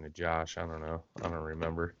just talking to Josh. I don't know. I don't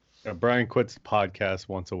remember. Brian quits the podcast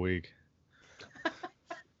once a week.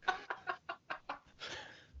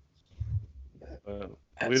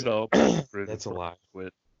 We'd all that's a lot.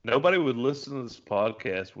 Nobody would listen to this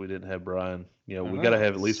podcast if we didn't have Brian. We got to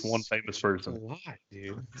have at least one famous person. That's a lot,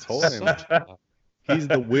 dude. Told him. He's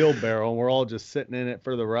the wheelbarrow, and we're all just sitting in it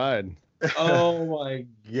for the ride. Oh my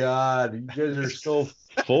God, you guys are so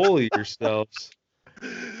full of yourselves.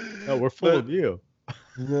 No, we're full of you.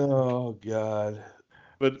 Oh God.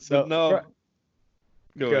 But no.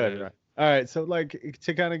 Go ahead. All right, so like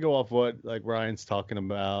to kind of go off what like Ryan's talking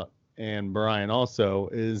about, and Brian also,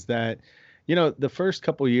 is that the first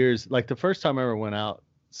couple years, like the first time I ever went out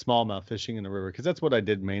smallmouth fishing in the river, because that's what I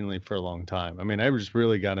did mainly for a long time. I mean, I just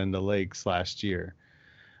really got into lakes last year,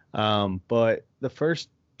 but the first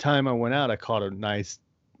time I went out, I caught a nice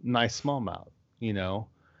smallmouth.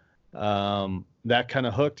 That kind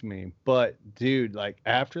of hooked me. But dude, like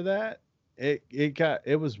after that,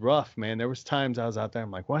 it was rough, man. There was times I was out there, I'm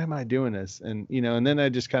like, why am I doing this? And and then I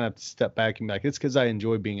just kind of step back and be like, it's because I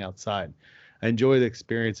enjoy being outside. I enjoy the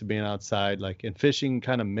experience of being outside, like, and fishing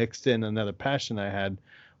kind of mixed in another passion I had,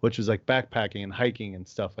 which was like backpacking and hiking and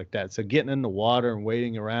stuff like that. So getting in the water and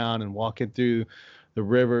wading around and walking through the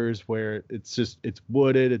rivers where it's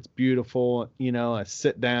wooded, it's beautiful. I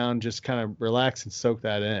sit down, just kind of relax and soak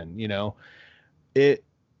that in. It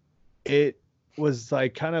was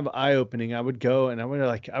like kind of eye opening. I would go and I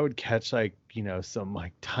would catch like, some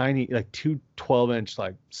like tiny, like 2 12-inch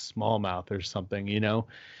like smallmouth or something,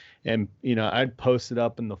 and, I'd post it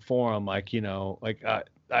up in the forum, like, like I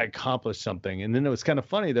accomplished something. And then it was kind of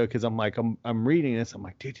funny though, because I'm like, I'm reading this. I'm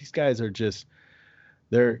like, dude, these guys are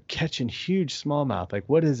they're catching huge smallmouth. Like,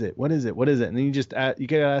 what is it? What is it? What is it? And then you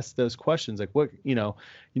gotta ask those questions. Like, what,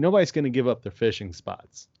 nobody's going to give up their fishing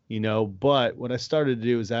spots, but what I started to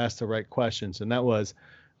do is ask the right questions. And that was,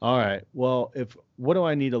 all right, well, what do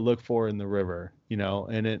I need to look for in the river?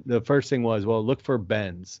 And the first thing was, well, look for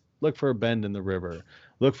bends, look for a bend in the river,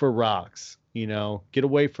 look for rocks, get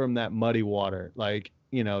away from that muddy water. Like,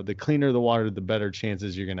 the cleaner the water, the better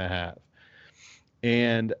chances you're going to have.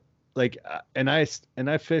 And like, and I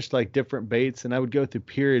fished like different baits, and I would go through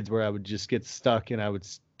periods where I would just get stuck and I would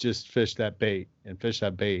just fish that bait and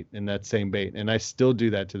that same bait. And I still do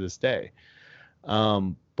that to this day.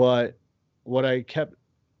 But what I kept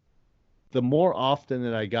the more often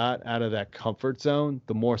that I got out of that comfort zone,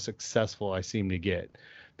 the more successful I seemed to get.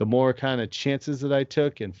 The more kind of chances that I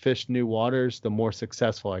took and fished new waters, the more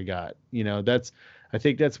successful I got. I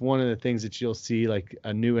think that's one of the things that you'll see like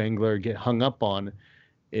a new angler get hung up on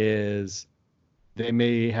is they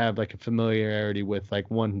may have like a familiarity with like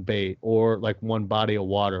one bait or like one body of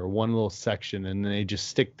water or one little section, and then they just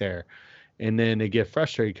stick there, and then they get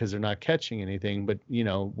frustrated because they're not catching anything. But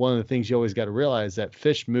one of the things you always got to realize that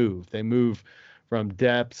fish move. They move from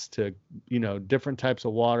depths to different types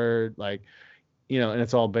of water, like and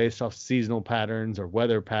it's all based off seasonal patterns or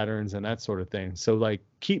weather patterns and that sort of thing. So like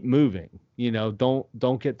keep moving.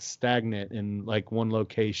 Don't get stagnant in like one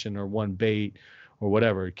location or one bait or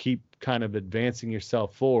whatever. Keep kind of advancing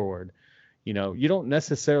yourself forward. You don't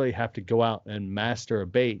necessarily have to go out and master a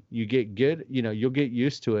bait. You get good, you'll get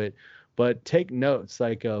used to it, but take notes all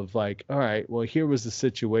right, well, here was the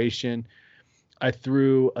situation. I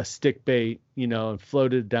threw a stick bait, and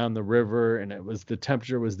floated down the river, and the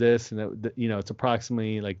temperature was this, and it's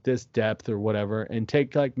approximately like this depth or whatever, and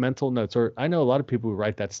take like mental notes. Or I know a lot of people who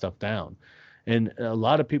write that stuff down, and a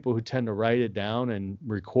lot of people who tend to write it down and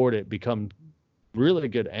record it become really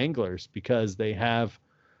good anglers because they have,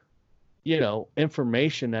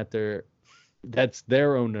 information that's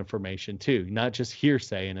their own information too, not just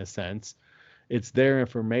hearsay in a sense. It's their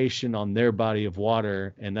information on their body of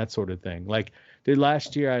water and that sort of thing. Like, dude,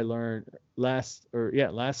 last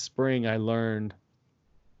spring, I learned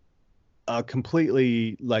a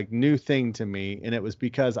completely like new thing to me. And it was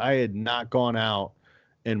because I had not gone out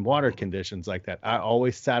in water conditions like that. I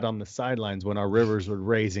always sat on the sidelines when our rivers would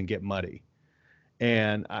raise and get muddy.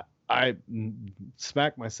 And I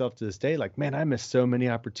smack myself to this day, like, man, I missed so many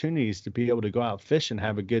opportunities to be able to go out fish and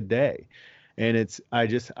have a good day. And it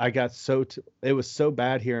was so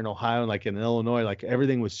bad here in Ohio and like in Illinois, like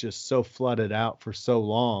everything was just so flooded out for so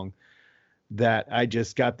long that I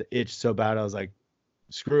just got the itch so bad. I was like,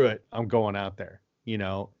 screw it. I'm going out there.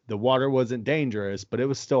 The water wasn't dangerous, but it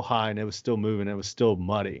was still high and it was still moving. It was still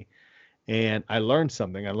muddy. And I learned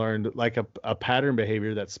something. I learned like a pattern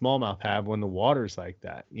behavior that smallmouth have when the water's like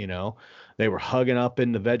that. They were hugging up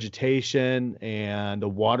in the vegetation and the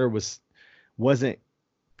water wasn't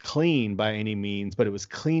clean by any means, but it was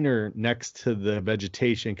cleaner next to the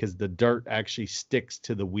vegetation because the dirt actually sticks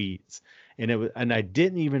to the weeds. And I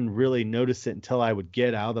didn't even really notice it until I would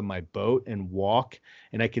get out of my boat and walk,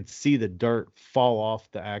 and I could see the dirt fall off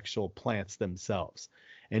the actual plants themselves.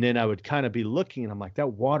 And then I would kind of be looking, and I'm like,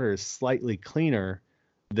 that water is slightly cleaner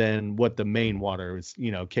than what the main water is,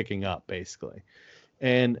 kicking up basically.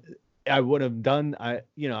 And I would have done, I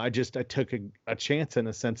took a chance in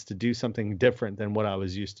a sense to do something different than what I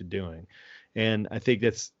was used to doing. And I think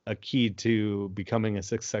that's a key to becoming a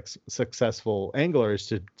successful angler is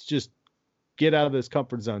to just get out of those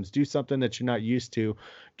comfort zones, do something that you're not used to,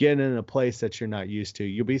 get in a place that you're not used to.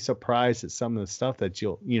 You'll be surprised at some of the stuff that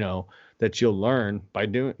you'll learn by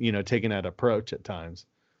doing, taking that approach at times.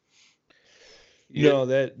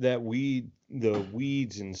 The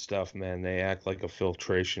weeds and stuff, man, they act like a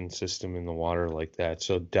filtration system in the water like that.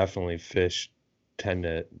 So definitely fish tend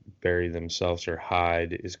to bury themselves or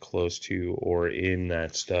hide as close to or in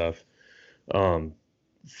that stuff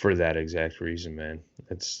for that exact reason, man.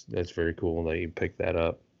 That's very cool that you picked that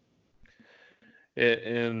up.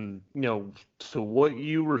 And to what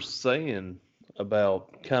you were saying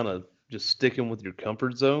about kind of just sticking with your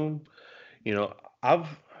comfort zone,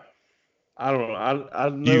 I don't know. I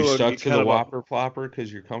know you stuck to the whopper plopper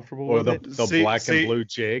because you're comfortable or with the black and blue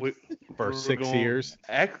jig for we're 6 years.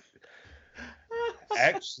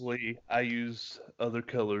 Actually, I used other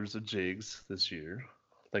colors of jigs this year.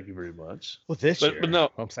 Thank you very much. Well, this year, but no,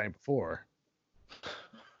 I'm saying before.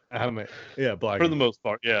 Black. For the most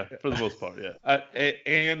part, yeah.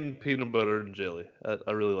 And peanut butter and jelly.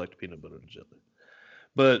 I really liked peanut butter and jelly,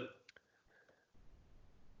 but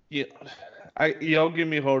yeah, y'all give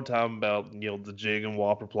me a hard time about the jig and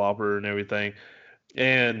whopper plopper and everything,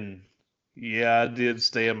 and yeah, I did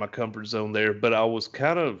stay in my comfort zone there, but I was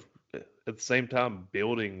kind of at the same time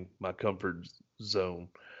building my comfort zone,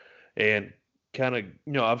 and kind of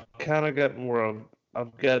I've kind of gotten where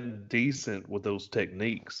I've gotten decent with those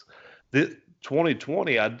techniques. This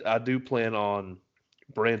 2020, I do plan on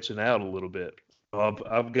branching out a little bit.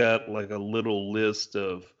 I've got like a little list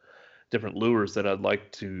of different lures that I'd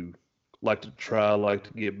like to try, like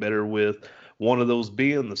to get better with. One of those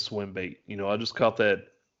being the swim bait. I just caught that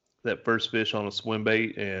first fish on a swim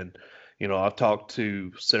bait, and I've talked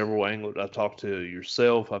to several anglers. I've talked to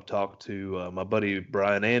yourself. I've talked to my buddy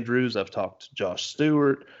Brian Andrews. I've talked to Josh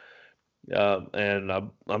Stewart, and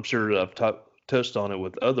I'm sure I've touched on it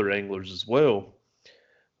with other anglers as well.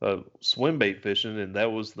 swim bait fishing, and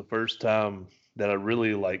that was the first time that I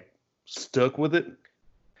really like stuck with it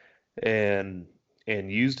and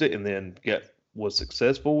used it, and then was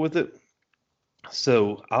successful with it.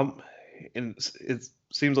 So it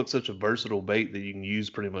seems like such a versatile bait that you can use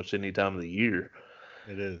pretty much any time of the year.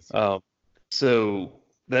 It is. So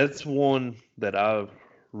that's one that I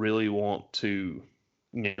really want to,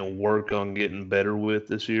 work on getting better with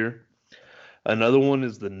this year. Another one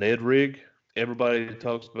is the Ned rig. Everybody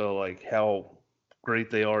talks about like how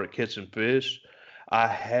great they are at catching fish. I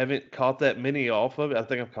haven't caught that many off of it. I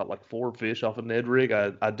think I've caught like 4 fish off a Ned rig.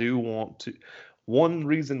 I do want to. One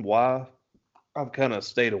reason why I've kind of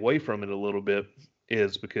stayed away from it a little bit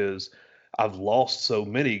is because I've lost so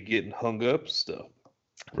many getting hung up and stuff.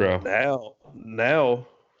 Bro. Now,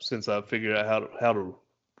 since I've figured out how to,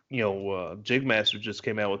 Jigmaster just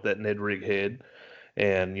came out with that Ned rig head,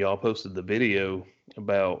 and y'all posted the video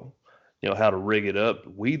about, how to rig it up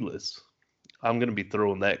weedless. I'm going to be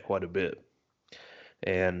throwing that quite a bit,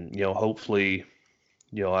 and hopefully,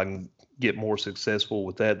 I can get more successful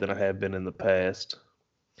with that than I have been in the past.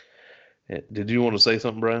 Did you want to say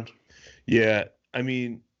something, Brian? Yeah, I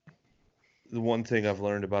mean, the one thing I've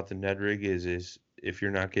learned about the Ned rig is if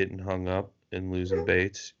you're not getting hung up and losing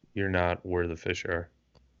baits, you're not where the fish are.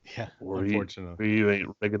 Yeah, Or unfortunately. you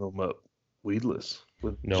ain't rigging them up weedless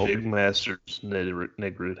with Nope. Jigmaster's Ned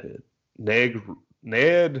rig head.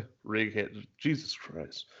 Ned rig head. Jesus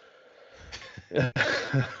Christ.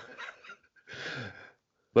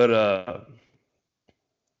 But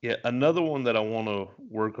yeah, another one that I want to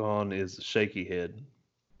work on is the shaky head.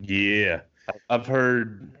 Yeah. I've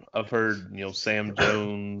heard Sam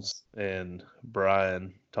Jones and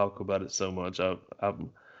Brian talk about it so much. I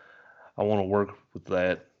want to work with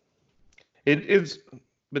that. It is,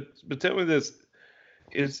 but tell me this: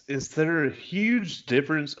 is there a huge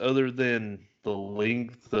difference other than the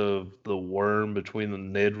length of the worm between the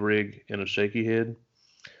Ned rig and a shaky head?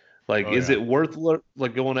 Like, is it worth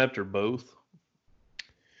like going after both?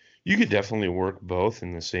 You could definitely work both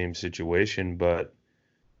in the same situation, but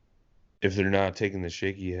if they're not taking the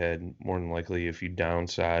shaky head, more than likely, if you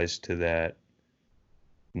downsize to that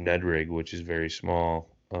Ned rig, which is very small,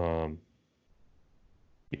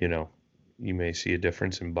 you may see a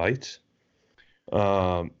difference in bites.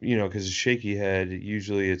 Because a shaky head,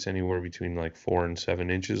 usually it's anywhere between like 4 and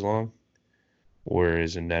 7 inches long,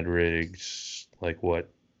 whereas a Ned rig's like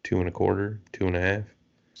what, 2 1/4, 2 1/2,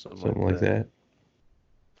 something like that.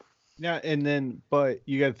 Yeah, and then but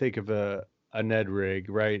you got to think of a Ned rig,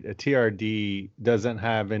 right? A TRD doesn't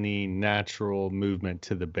have any natural movement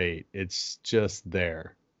to the bait. It's just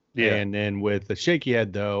there. Yeah. And then with the shaky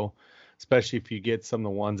head, though, especially if you get some of the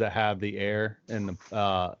ones that have the air in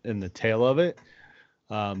the tail of it,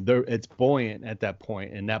 it's buoyant at that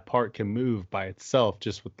point, and that part can move by itself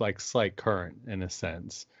just with like slight current in a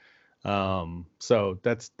sense. So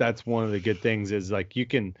that's one of the good things is like you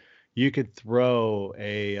could throw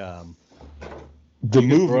a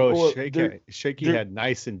shaky head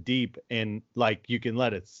nice and deep, and like you can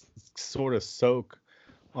let it sort of soak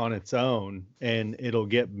on its own and it'll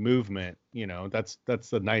get movement. That's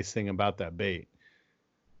the nice thing about that bait.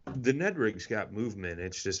 The Ned rig's got movement.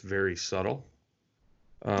 It's just very subtle.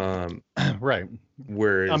 Right.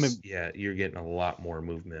 Whereas, you're getting a lot more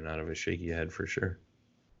movement out of a shaky head for sure.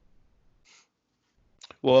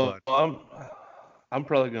 Well, I'm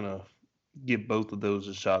probably gonna give both of those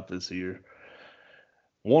a shot this year.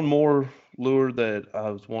 One more lure that I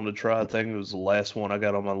was wanting to try, I think it was the last one I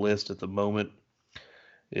got on my list at the moment,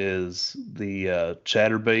 is the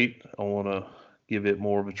chatterbait. I want to give it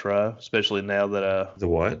more of a try, especially now that The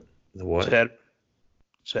what? The what?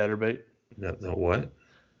 Chatterbait. No, the what?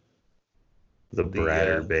 The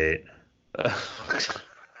bratterbait.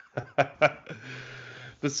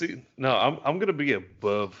 But see, no, I'm gonna be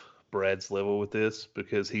above Brad's level with this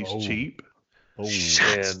because he's cheap.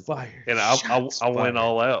 Shots fired. And I went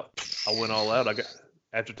all out. I went all out.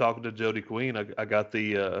 After talking to Jody Queen, I got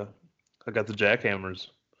the jackhammers.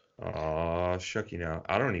 Oh, shuck you now.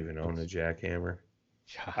 I don't even own a jackhammer.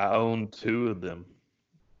 I own 2 of them.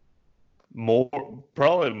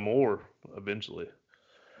 Probably more eventually.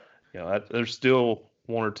 There's still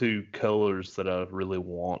 1 or 2 colors that I really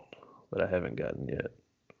want that I haven't gotten yet.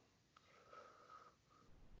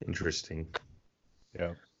 Interesting.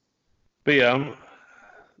 Yeah. But yeah,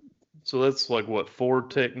 so that's like what, 4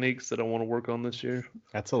 techniques that I want to work on this year?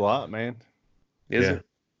 That's a lot, man. Is it?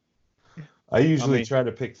 I usually try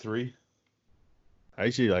to pick 3. I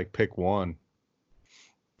usually like pick 1.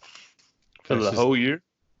 For the whole year?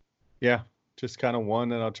 Yeah. Just kind of one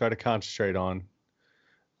that I'll try to concentrate on.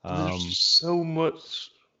 There's so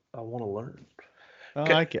much I want to learn. I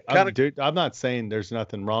like it. Kind of. Dude, I'm not saying there's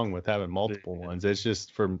nothing wrong with having multiple ones. It's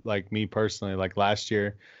just for like me personally, like last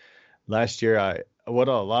year what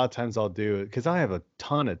a lot of times I'll do, because I have a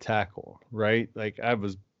ton of tackle, right? Like I've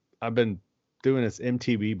been doing this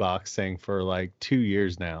MTB box thing for like 2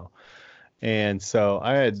 years now. And so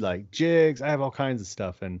I had like jigs, I have all kinds of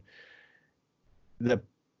stuff. And the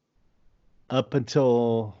up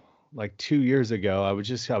until like 2 years ago, I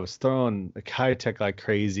was throwing like high tech like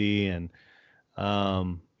crazy. And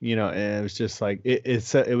and it was just like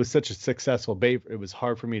it was such a successful bait. It was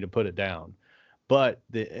hard for me to put it down. But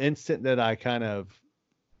the instant that I kind of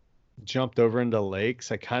jumped over into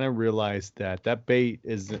lakes, I kind of realized that bait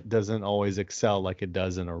doesn't always excel like it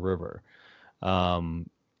does in a river. And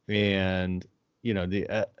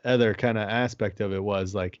the other kind of aspect of it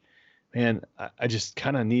was like, man, I just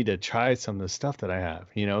kind of need to try some of the stuff that I have,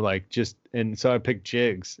 and so I picked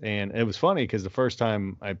jigs. And it was funny because the first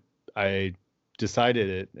time I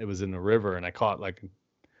decided it was in the river, and I caught like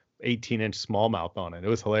 18-inch smallmouth on it. It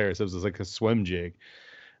was hilarious. It was like a swim jig.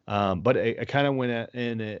 But I kind of went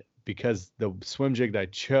in it because the swim jig that I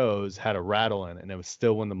chose had a rattle in it, and it was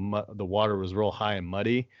still when the water was real high and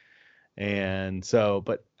muddy. And so,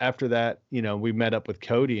 but after that, we met up with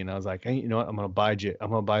Cody, and I was like, hey, you know what? I'm going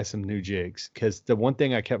to buy some new jigs. Cause the one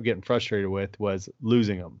thing I kept getting frustrated with was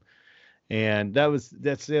losing them. And that's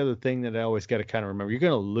the other thing that I always got to kind of remember. You're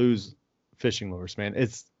going to lose fishing lures, man.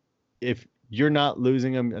 If you're not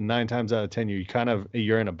losing them, and 9 times out of 10,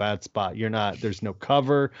 you're in a bad spot. There's no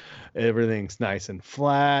cover. Everything's nice and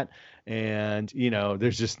flat. And,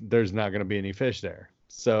 there's not going to be any fish there.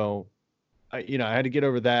 So I had to get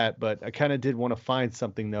over that, but I kind of did want to find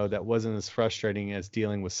something though that wasn't as frustrating as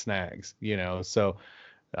dealing with snags, so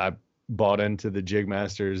I bought into the Jig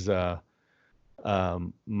Masters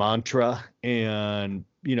mantra and,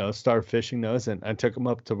 started fishing those, and I took them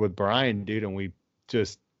up with Brian, dude. And we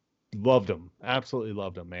just loved them, absolutely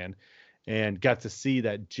loved them, man. And got to see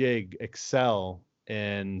that jig excel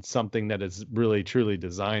in something that is really truly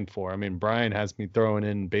designed for. I mean, Brian has me throwing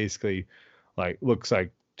in basically looks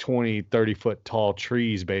like 20-30 foot tall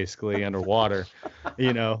trees basically underwater.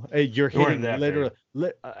 You're hitting literally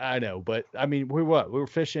I know, but I mean, we were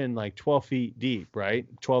fishing like 12 feet deep, right?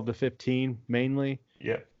 12 to 15 mainly.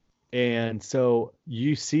 Yep. And so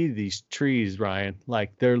you see these trees, Ryan,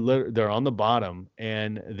 like they're on the bottom,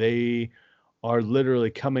 and they are literally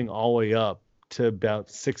coming all the way up to about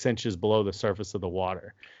 6 inches below the surface of the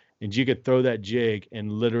water. And you could throw that jig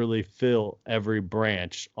and literally fill every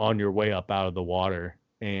branch on your way up out of the water.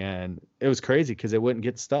 And it was crazy because it wouldn't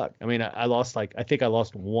get stuck. I mean, I think I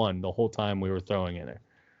lost one the whole time we were throwing in it.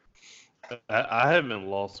 I haven't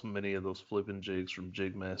lost many of those flipping jigs from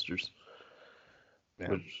Jig Masters.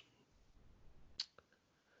 Yeah.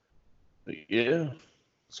 Yeah.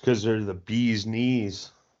 It's because they're the bee's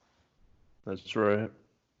knees. That's right.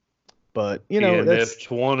 But, that's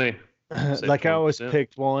F20. Like I always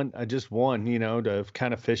picked just one, to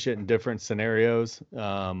kind of fish it in different scenarios.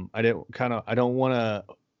 I don't want to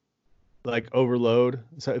like overload.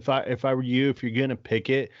 So if I were you, if you're going to pick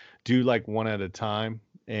it, do like one at a time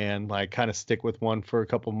and like kind of stick with one for a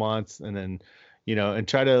couple months, and then, and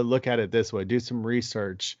try to look at it this way, do some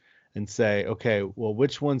research and say, okay, well,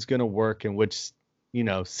 which one's going to work in which,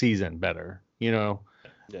 season better, Yeah.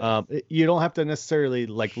 You don't have to necessarily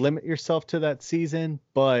like limit yourself to that season,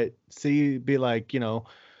 but be like, all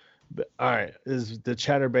right, is the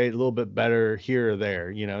chatterbait a little bit better here or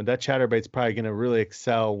there? That chatterbait's probably going to really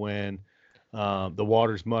excel when the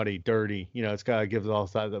water's muddy, dirty. It's got to give it all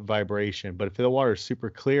that vibration. But if the water's super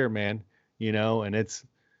clear, man, and it's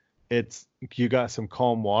you got some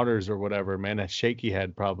calm waters or whatever, man, that shaky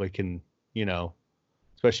head probably can,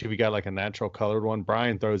 especially if you got like a natural colored one.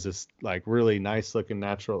 Brian throws this like really nice looking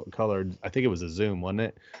natural colored, I think it was a Zoom, wasn't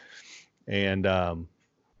it? And all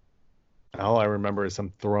I remember is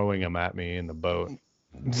him throwing them at me in the boat.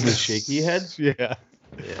 The shaky heads? Yeah.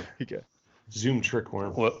 Yeah. Zoom trick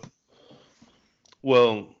worm.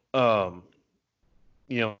 Well, going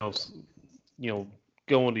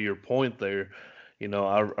to your point there,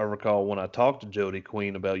 I recall when I talked to Jody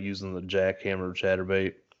Queen about using the jackhammer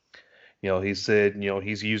chatterbait. He said,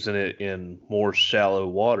 he's using it in more shallow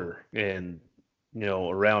water. And,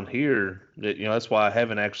 around here, that's why I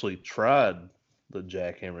haven't actually tried the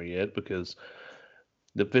jackhammer yet, because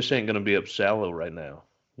the fish ain't going to be up shallow right now.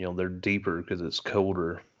 They're deeper because it's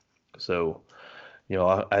colder. So,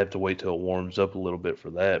 I have to wait till it warms up a little bit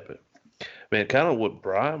for that. But, man, kind of what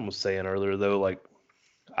Brian was saying earlier, though, like,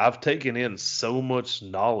 I've taken in so much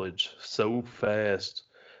knowledge so fast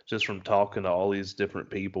just from talking to all these different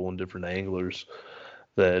people and different anglers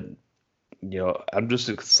that, I'm just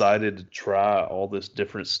excited to try all this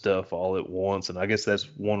different stuff all at once. And I guess that's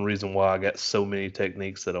one reason why I got so many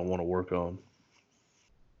techniques that I want to work on.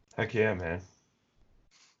 Heck yeah, man.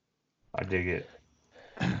 I dig it.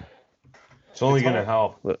 It's only going to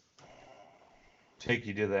help But take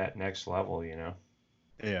you to that next level,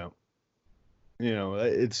 Yeah.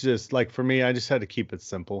 It's just like for me, I just had to keep it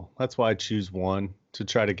simple. That's why I choose one to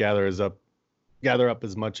try to gather up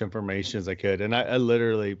as much information as I could. And I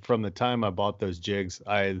literally, from the time I bought those jigs,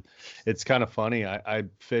 it's kind of funny. I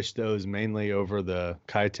fished those mainly over the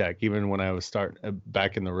Kitech, even when I was starting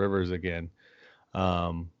back in the rivers again.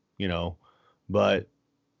 Um, you know, but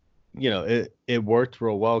it worked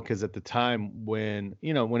real well because at the time when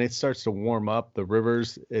it starts to warm up the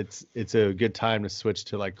rivers, it's a good time to switch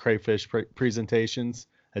to like crayfish presentations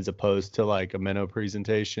as opposed to like a minnow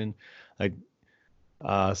presentation. Like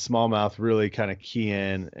smallmouth really kind of key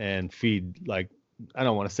in and feed, like, I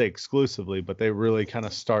don't want to say exclusively, but they really kind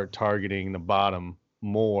of start targeting the bottom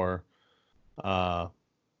more, in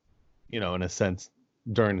a sense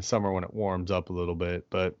during the summer when it warms up a little bit.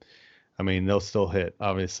 But I mean, they'll still hit,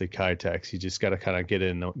 obviously, Kitex. You just got to kind of get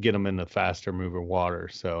them in the faster moving water.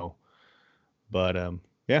 So, but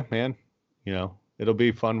yeah, man, it'll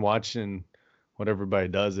be fun watching what everybody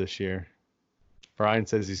does this year. Brian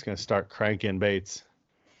says he's going to start cranking baits.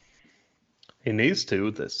 he needs to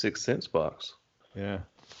with that 6 cents box. Yeah.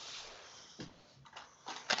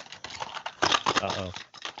 Uh-oh.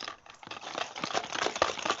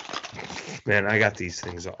 Man, I got these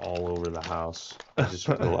things all over the house. I just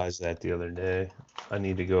realized that the other day. I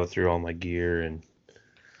need to go through all my gear and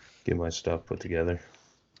get my stuff put together.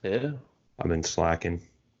 Yeah. I've been slacking.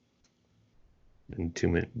 Been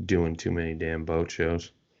doing too many damn boat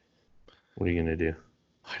shows. What are you going to do?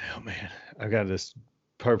 I know, man. I got this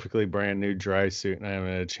perfectly brand new dry suit and I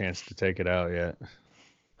haven't had a chance to take it out yet.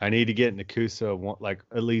 I need to get in Nakusa like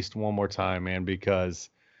at least one more time, man, because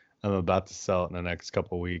I'm about to sell it in the next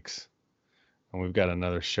couple of weeks. And we've got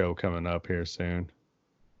another show coming up here soon.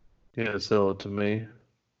 Yeah, sell it to me.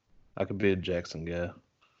 I could be a Jackson guy.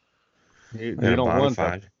 You don't want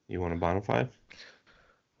that. You want a bonafide?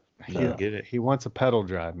 No. Get it. He wants a pedal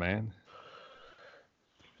drive, man.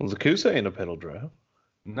 Well, the Zakusa ain't a pedal drive.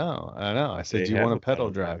 No, I know. I said, They you have want a a pedal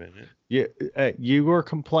pedal drive drive. in it. You were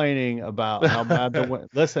complaining about how bad the wind.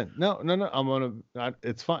 Listen, no.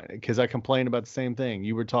 It's fine because I complained about the same thing.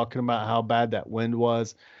 You were talking about how bad that wind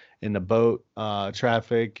was in the boat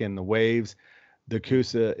traffic and the waves. The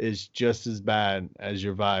Kusa is just as bad as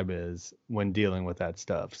your Vibe is when dealing with that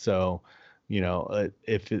stuff. So,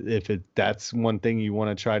 if that's one thing you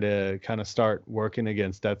want to try to kind of start working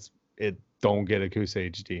against, that's it. Don't get a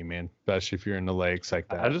Kusa HD, man, especially if you're in the lakes like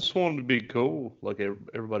that. I just wanted to be cool like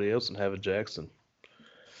everybody else and have a Jackson.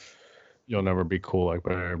 You'll never be cool like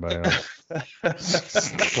everybody else.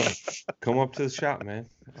 Come up to the shop, man.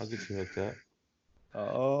 I'll get you hooked up.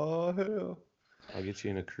 Oh, hell. I'll get you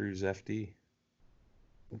in a Cruise FD.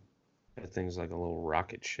 That thing's like a little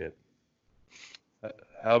rocket ship.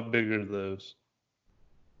 How big are those?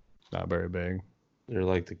 Not very big. They're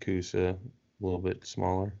like the Kusa, a little bit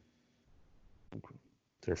smaller.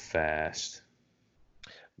 They're fast.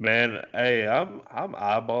 Man, hey, I'm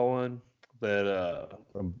eyeballing that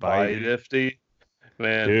Bite FD.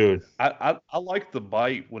 Man, dude, I like the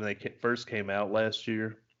Bite when they first came out last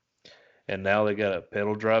year, and now they got a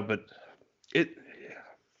pedal drive. But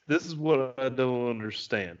this is what I don't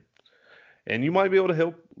understand, and you might be able to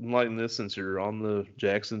help enlighten this since you're on the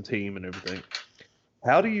Jackson team and everything.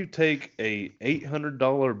 How do you take a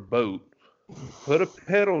 $800 boat, put a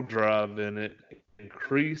pedal drive in it,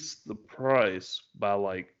 increase the price by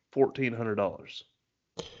like $1,400?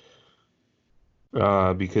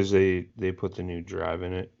 Because they put the new drive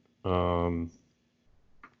in it. And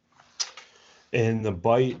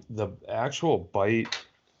the actual Bite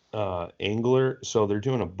angler, so they're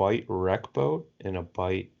doing a Bite wreck boat and a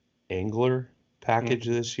Bite angler package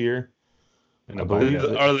this year. And I believe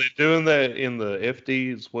Are they doing that in the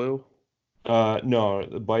FD as well? No,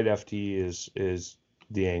 the Bite FD is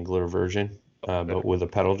the angler version, but with a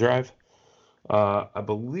pedal drive. I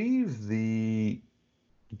believe the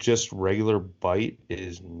just regular Bite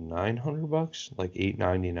is $900, like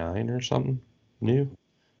 $899 or something new.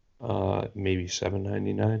 Maybe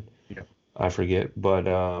 $799. Yeah, I forget, but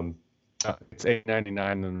it's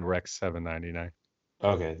 $899 and the Rex $799.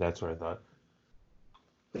 Okay, that's what I thought.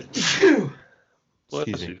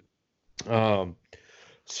 Excuse me.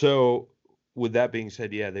 So with that being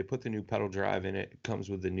said, yeah, they put the new pedal drive in it. It comes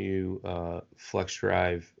with the new Flex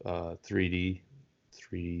Drive 3D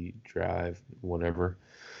drive, whatever.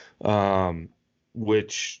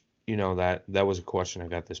 Which, that was a question I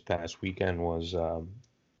got this past weekend was,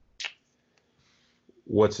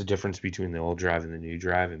 what's the difference between the old drive and the new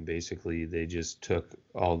drive? And basically they just took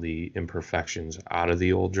all the imperfections out of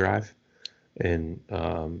the old drive and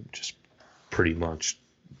just pretty much,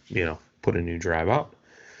 put a new drive out.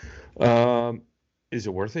 Is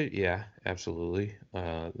it worth it? Yeah, absolutely.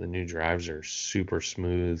 The new drives are super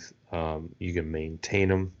smooth. You can maintain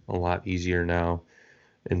them a lot easier now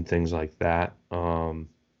and things like that.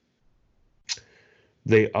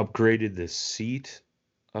 They upgraded the seat.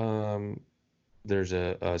 There's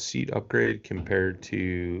a seat upgrade compared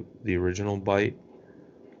to the original bite.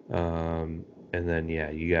 And then,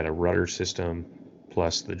 you got a rudder system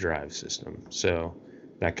plus the drive system. So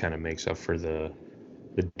that kind of makes up for the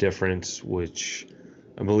difference, which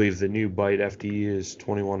I believe the new bite FD is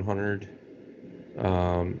 2100.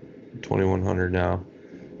 2100 now.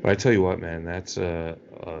 But I tell you what, man, that's a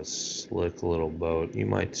slick little boat. You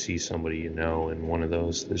might see somebody in one of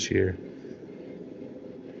those this year.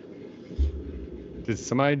 Did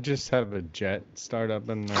somebody just have a jet start up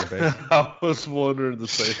in their base? I was wondering the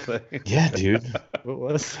same thing. Yeah, dude. What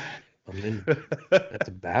was that? I'm at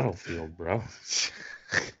the battlefield, bro.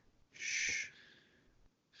 Shh.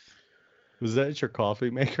 Was that your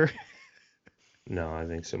coffee maker? No, I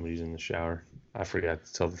think somebody's in the shower. I forgot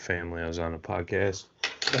to tell the family I was on a podcast.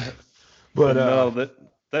 But no,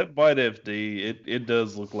 that Bite FD, it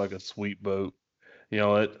does look like a sweet boat.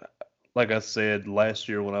 Like I said last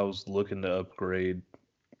year when I was looking to upgrade,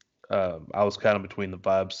 I was kind of between the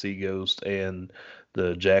Vibe Seaghost and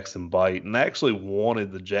the Jackson Bite, and I actually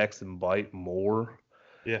wanted the Jackson Bite more.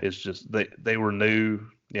 Yeah. It's just they were new.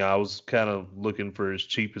 I was kind of looking for as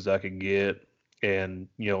cheap as I could get, and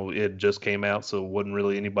it just came out, so it wasn't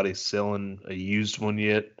really anybody selling a used one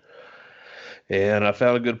yet. And I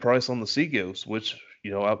found a good price on the Seaghost, which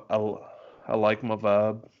I like my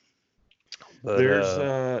Vibe. But,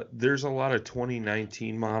 there's a lot of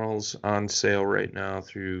 2019 models on sale right now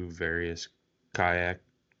through various kayak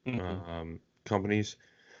companies.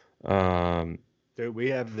 Dude,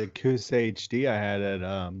 we have the Coosa HD I had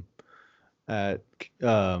at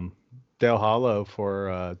Dale Hollow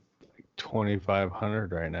for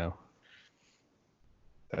 2,500 right now.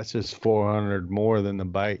 That's just 400 more than the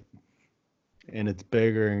Bite, and it's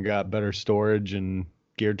bigger and got better storage and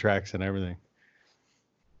gear tracks and everything.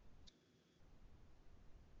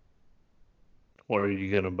 Or are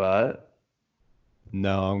you gonna buy it?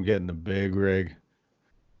 No, I'm getting a big rig.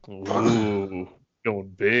 Ooh, going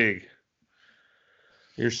big.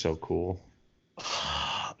 You're so cool.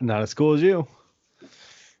 Not as cool as you.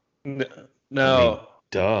 No, I mean,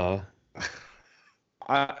 duh.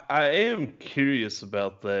 I am curious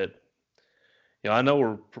about that. I know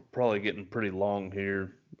we're probably getting pretty long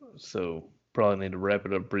here, so probably need to wrap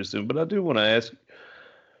it up pretty soon. But I do want to ask,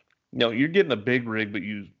 you're getting a big rig, but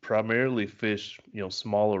you primarily fish,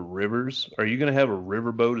 smaller rivers. Are you going to have a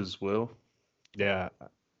river boat as well? Yeah,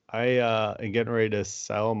 I am getting ready to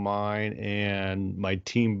sell mine, and my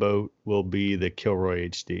team boat will be the Kilroy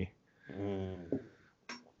HD.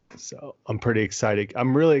 So I'm pretty excited.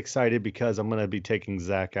 I'm really excited because I'm going to be taking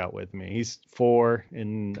Zach out with me. He's 4,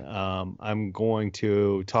 and I'm going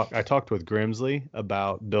to talk. I talked with Grimsley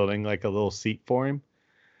about building like a little seat for him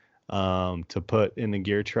to put in the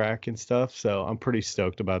gear track and stuff. So I'm pretty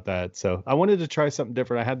stoked about that. So I wanted to try something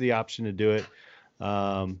different. I had the option to do it.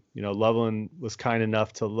 Loveland was kind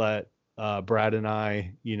enough to let Brad and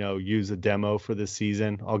I, use a demo for this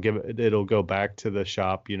season. It'll go back to the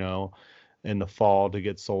shop, in the fall to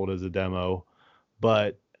get sold as a demo.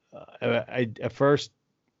 But I at first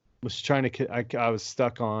was trying to, I was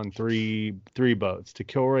stuck on three boats, the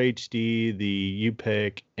Kilroy HD, the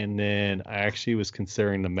U-Pick, and then I actually was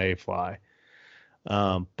considering the Mayfly.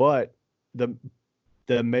 But the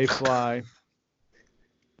Mayfly,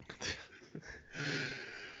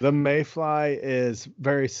 the Mayfly is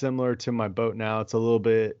very similar to my boat now.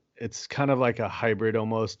 It's kind of like a hybrid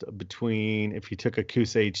almost between if you took a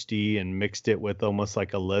Coosa HD and mixed it with almost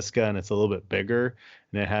like a Liska, and it's a little bit bigger,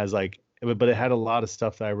 and it has but it had a lot of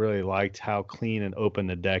stuff that I really liked, how clean and open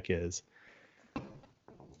the deck is.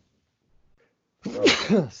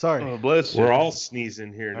 Sorry. Oh, bless you. We're all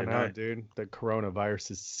sneezing here I tonight. know, dude. The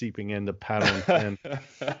coronavirus is seeping into paddle and fin.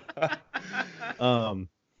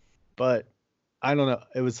 But I don't know.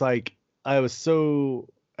 It was like I was so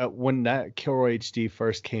when that Kilroy HD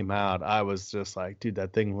first came out, I was just like, dude,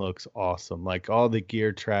 that thing looks awesome. Like all the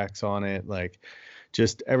gear tracks on it, like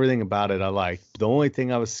just everything about it I liked. The only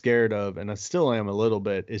thing I was scared of, and I still am a little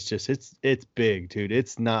bit, is just it's big, dude.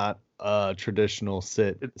 It's not a traditional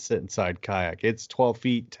sit inside kayak. It's 12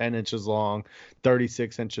 feet, 10 inches long,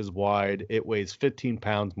 36 inches wide. It weighs 15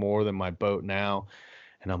 pounds more than my boat now.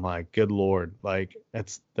 And I'm like, good Lord, like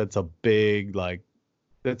that's a big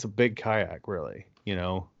kayak, really, you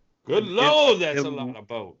know. Good Lord, that's a lot of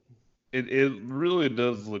boat. It really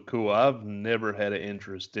does look cool. I've never had an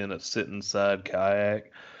interest in a sit inside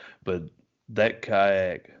kayak, but that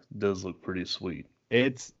kayak does look pretty sweet.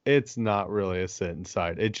 It's not really a sit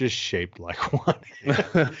inside. It's just shaped like one.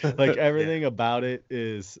 Like everything about it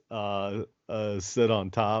is sit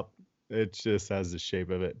on top. It just has the shape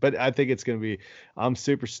of it. But I think it's gonna be. I'm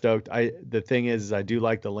super stoked. The thing is I do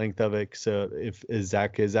like the length of it. So if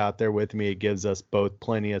Zach is out there with me, it gives us both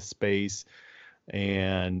plenty of space.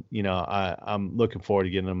 And you know, I'm looking forward to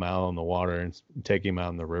getting him out on the water and taking him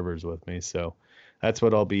out in the rivers with me. So that's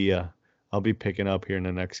what I'll be picking up here in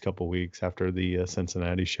the next couple weeks after the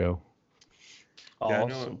Cincinnati show. Yeah,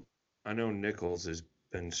 I know Nichols has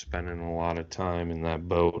been spending a lot of time in that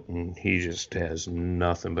boat, and he just has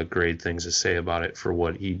nothing but great things to say about it for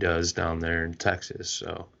what he does down there in Texas.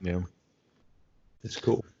 So yeah, it's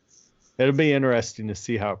cool. It'll be interesting to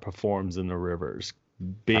see how it performs in the rivers.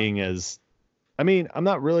 I'm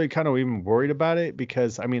not really kind of even worried about it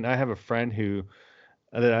because I have a friend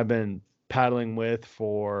that I've been paddling with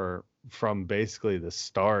from basically the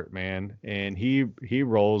start, man, and he's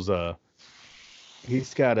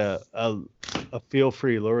got a feel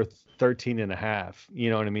free lure 13 and a half, you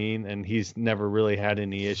know what I mean, and he's never really had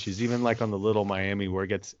any issues, even like on the Little Miami where it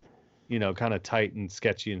gets, you know, kind of tight and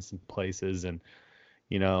sketchy in some places, and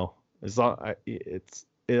you know, as long I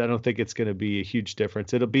don't think it's going to be a huge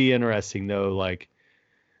difference. It'll be interesting though, like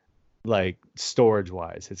storage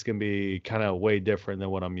wise, it's going to be kind of way different than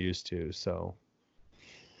what I'm used to. So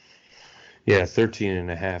yeah, 13 and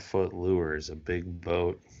a half foot lure is a big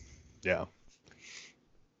boat. Yeah.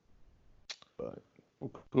 But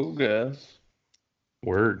cool, guys.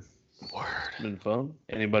 Word. It's been fun.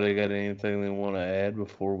 Anybody got anything they want to add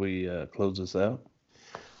before we close this out?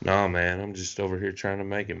 No, man, I'm just over here trying to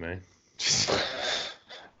make it, man.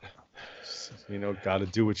 You know, got to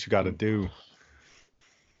do what you got to do.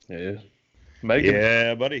 Yeah. Make it.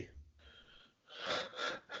 Yeah, buddy.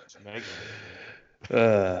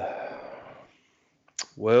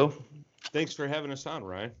 Well, thanks for having us on,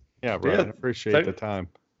 Ryan. Yeah, Ryan, appreciate the time.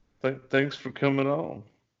 Thanks for coming on.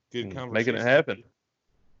 Good conversation. Making it happen.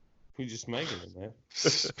 We just making it, man.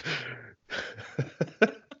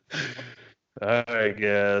 All right,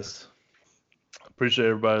 guys. Appreciate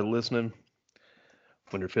everybody listening.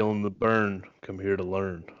 When you're feeling the burn, come here to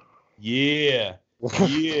learn. Yeah.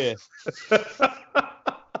 Yeah.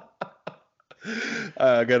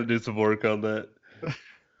 I got to do some work on that.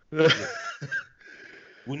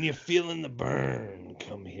 When you're feeling the burn,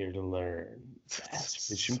 come here to learn. That's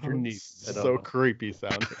fishing for Noobs. So creepy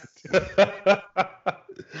sounding.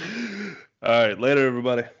 All right, later,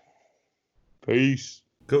 everybody. Peace.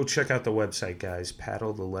 Go check out the website, guys.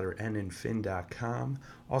 Paddle the letter N and fin.com.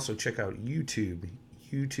 Also check out YouTube,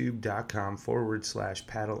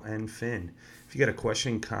 youtube.com/paddle and fin. If you got a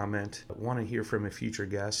question, comment, want to hear from a future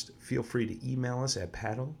guest, feel free to email us at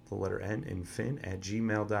paddle, the letter N and fin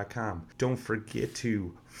 @gmail.com. Don't forget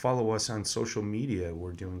to follow us on social media.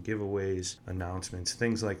 We're doing giveaways, announcements,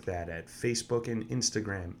 things like that at Facebook and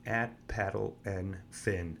Instagram at paddle and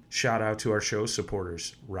fin. Shout out to our show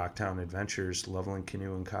supporters, Rocktown Adventures, Leveling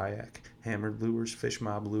Canoe and Kayak, Hammered Lures, Fish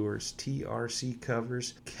Mob Lures, TRC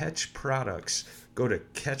Covers, Catch Products. Go to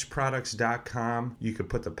catchproducts.com. You could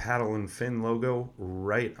put the paddle and fin logo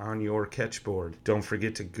right on your catch board. Don't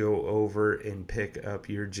forget to go over and pick up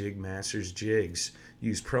your Jig Masters jigs.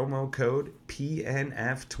 Use promo code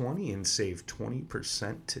PNF20 and save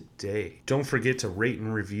 20% today. Don't forget to rate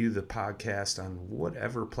and review the podcast on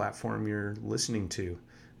whatever platform you're listening to.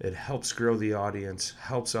 It helps grow the audience,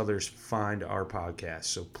 helps others find our podcast.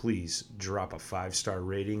 So please drop a 5-star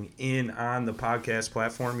rating in on the podcast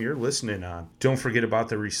platform you're listening on. Don't forget about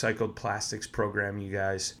the recycled plastics program, you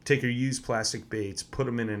guys. Take your used plastic baits, put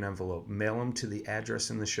them in an envelope, mail them to the address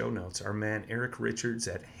in the show notes. Our man Eric Richards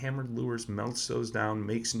at Hammered Lures melts those down,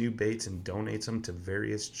 makes new baits, and donates them to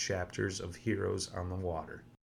various chapters of Heroes on the Water.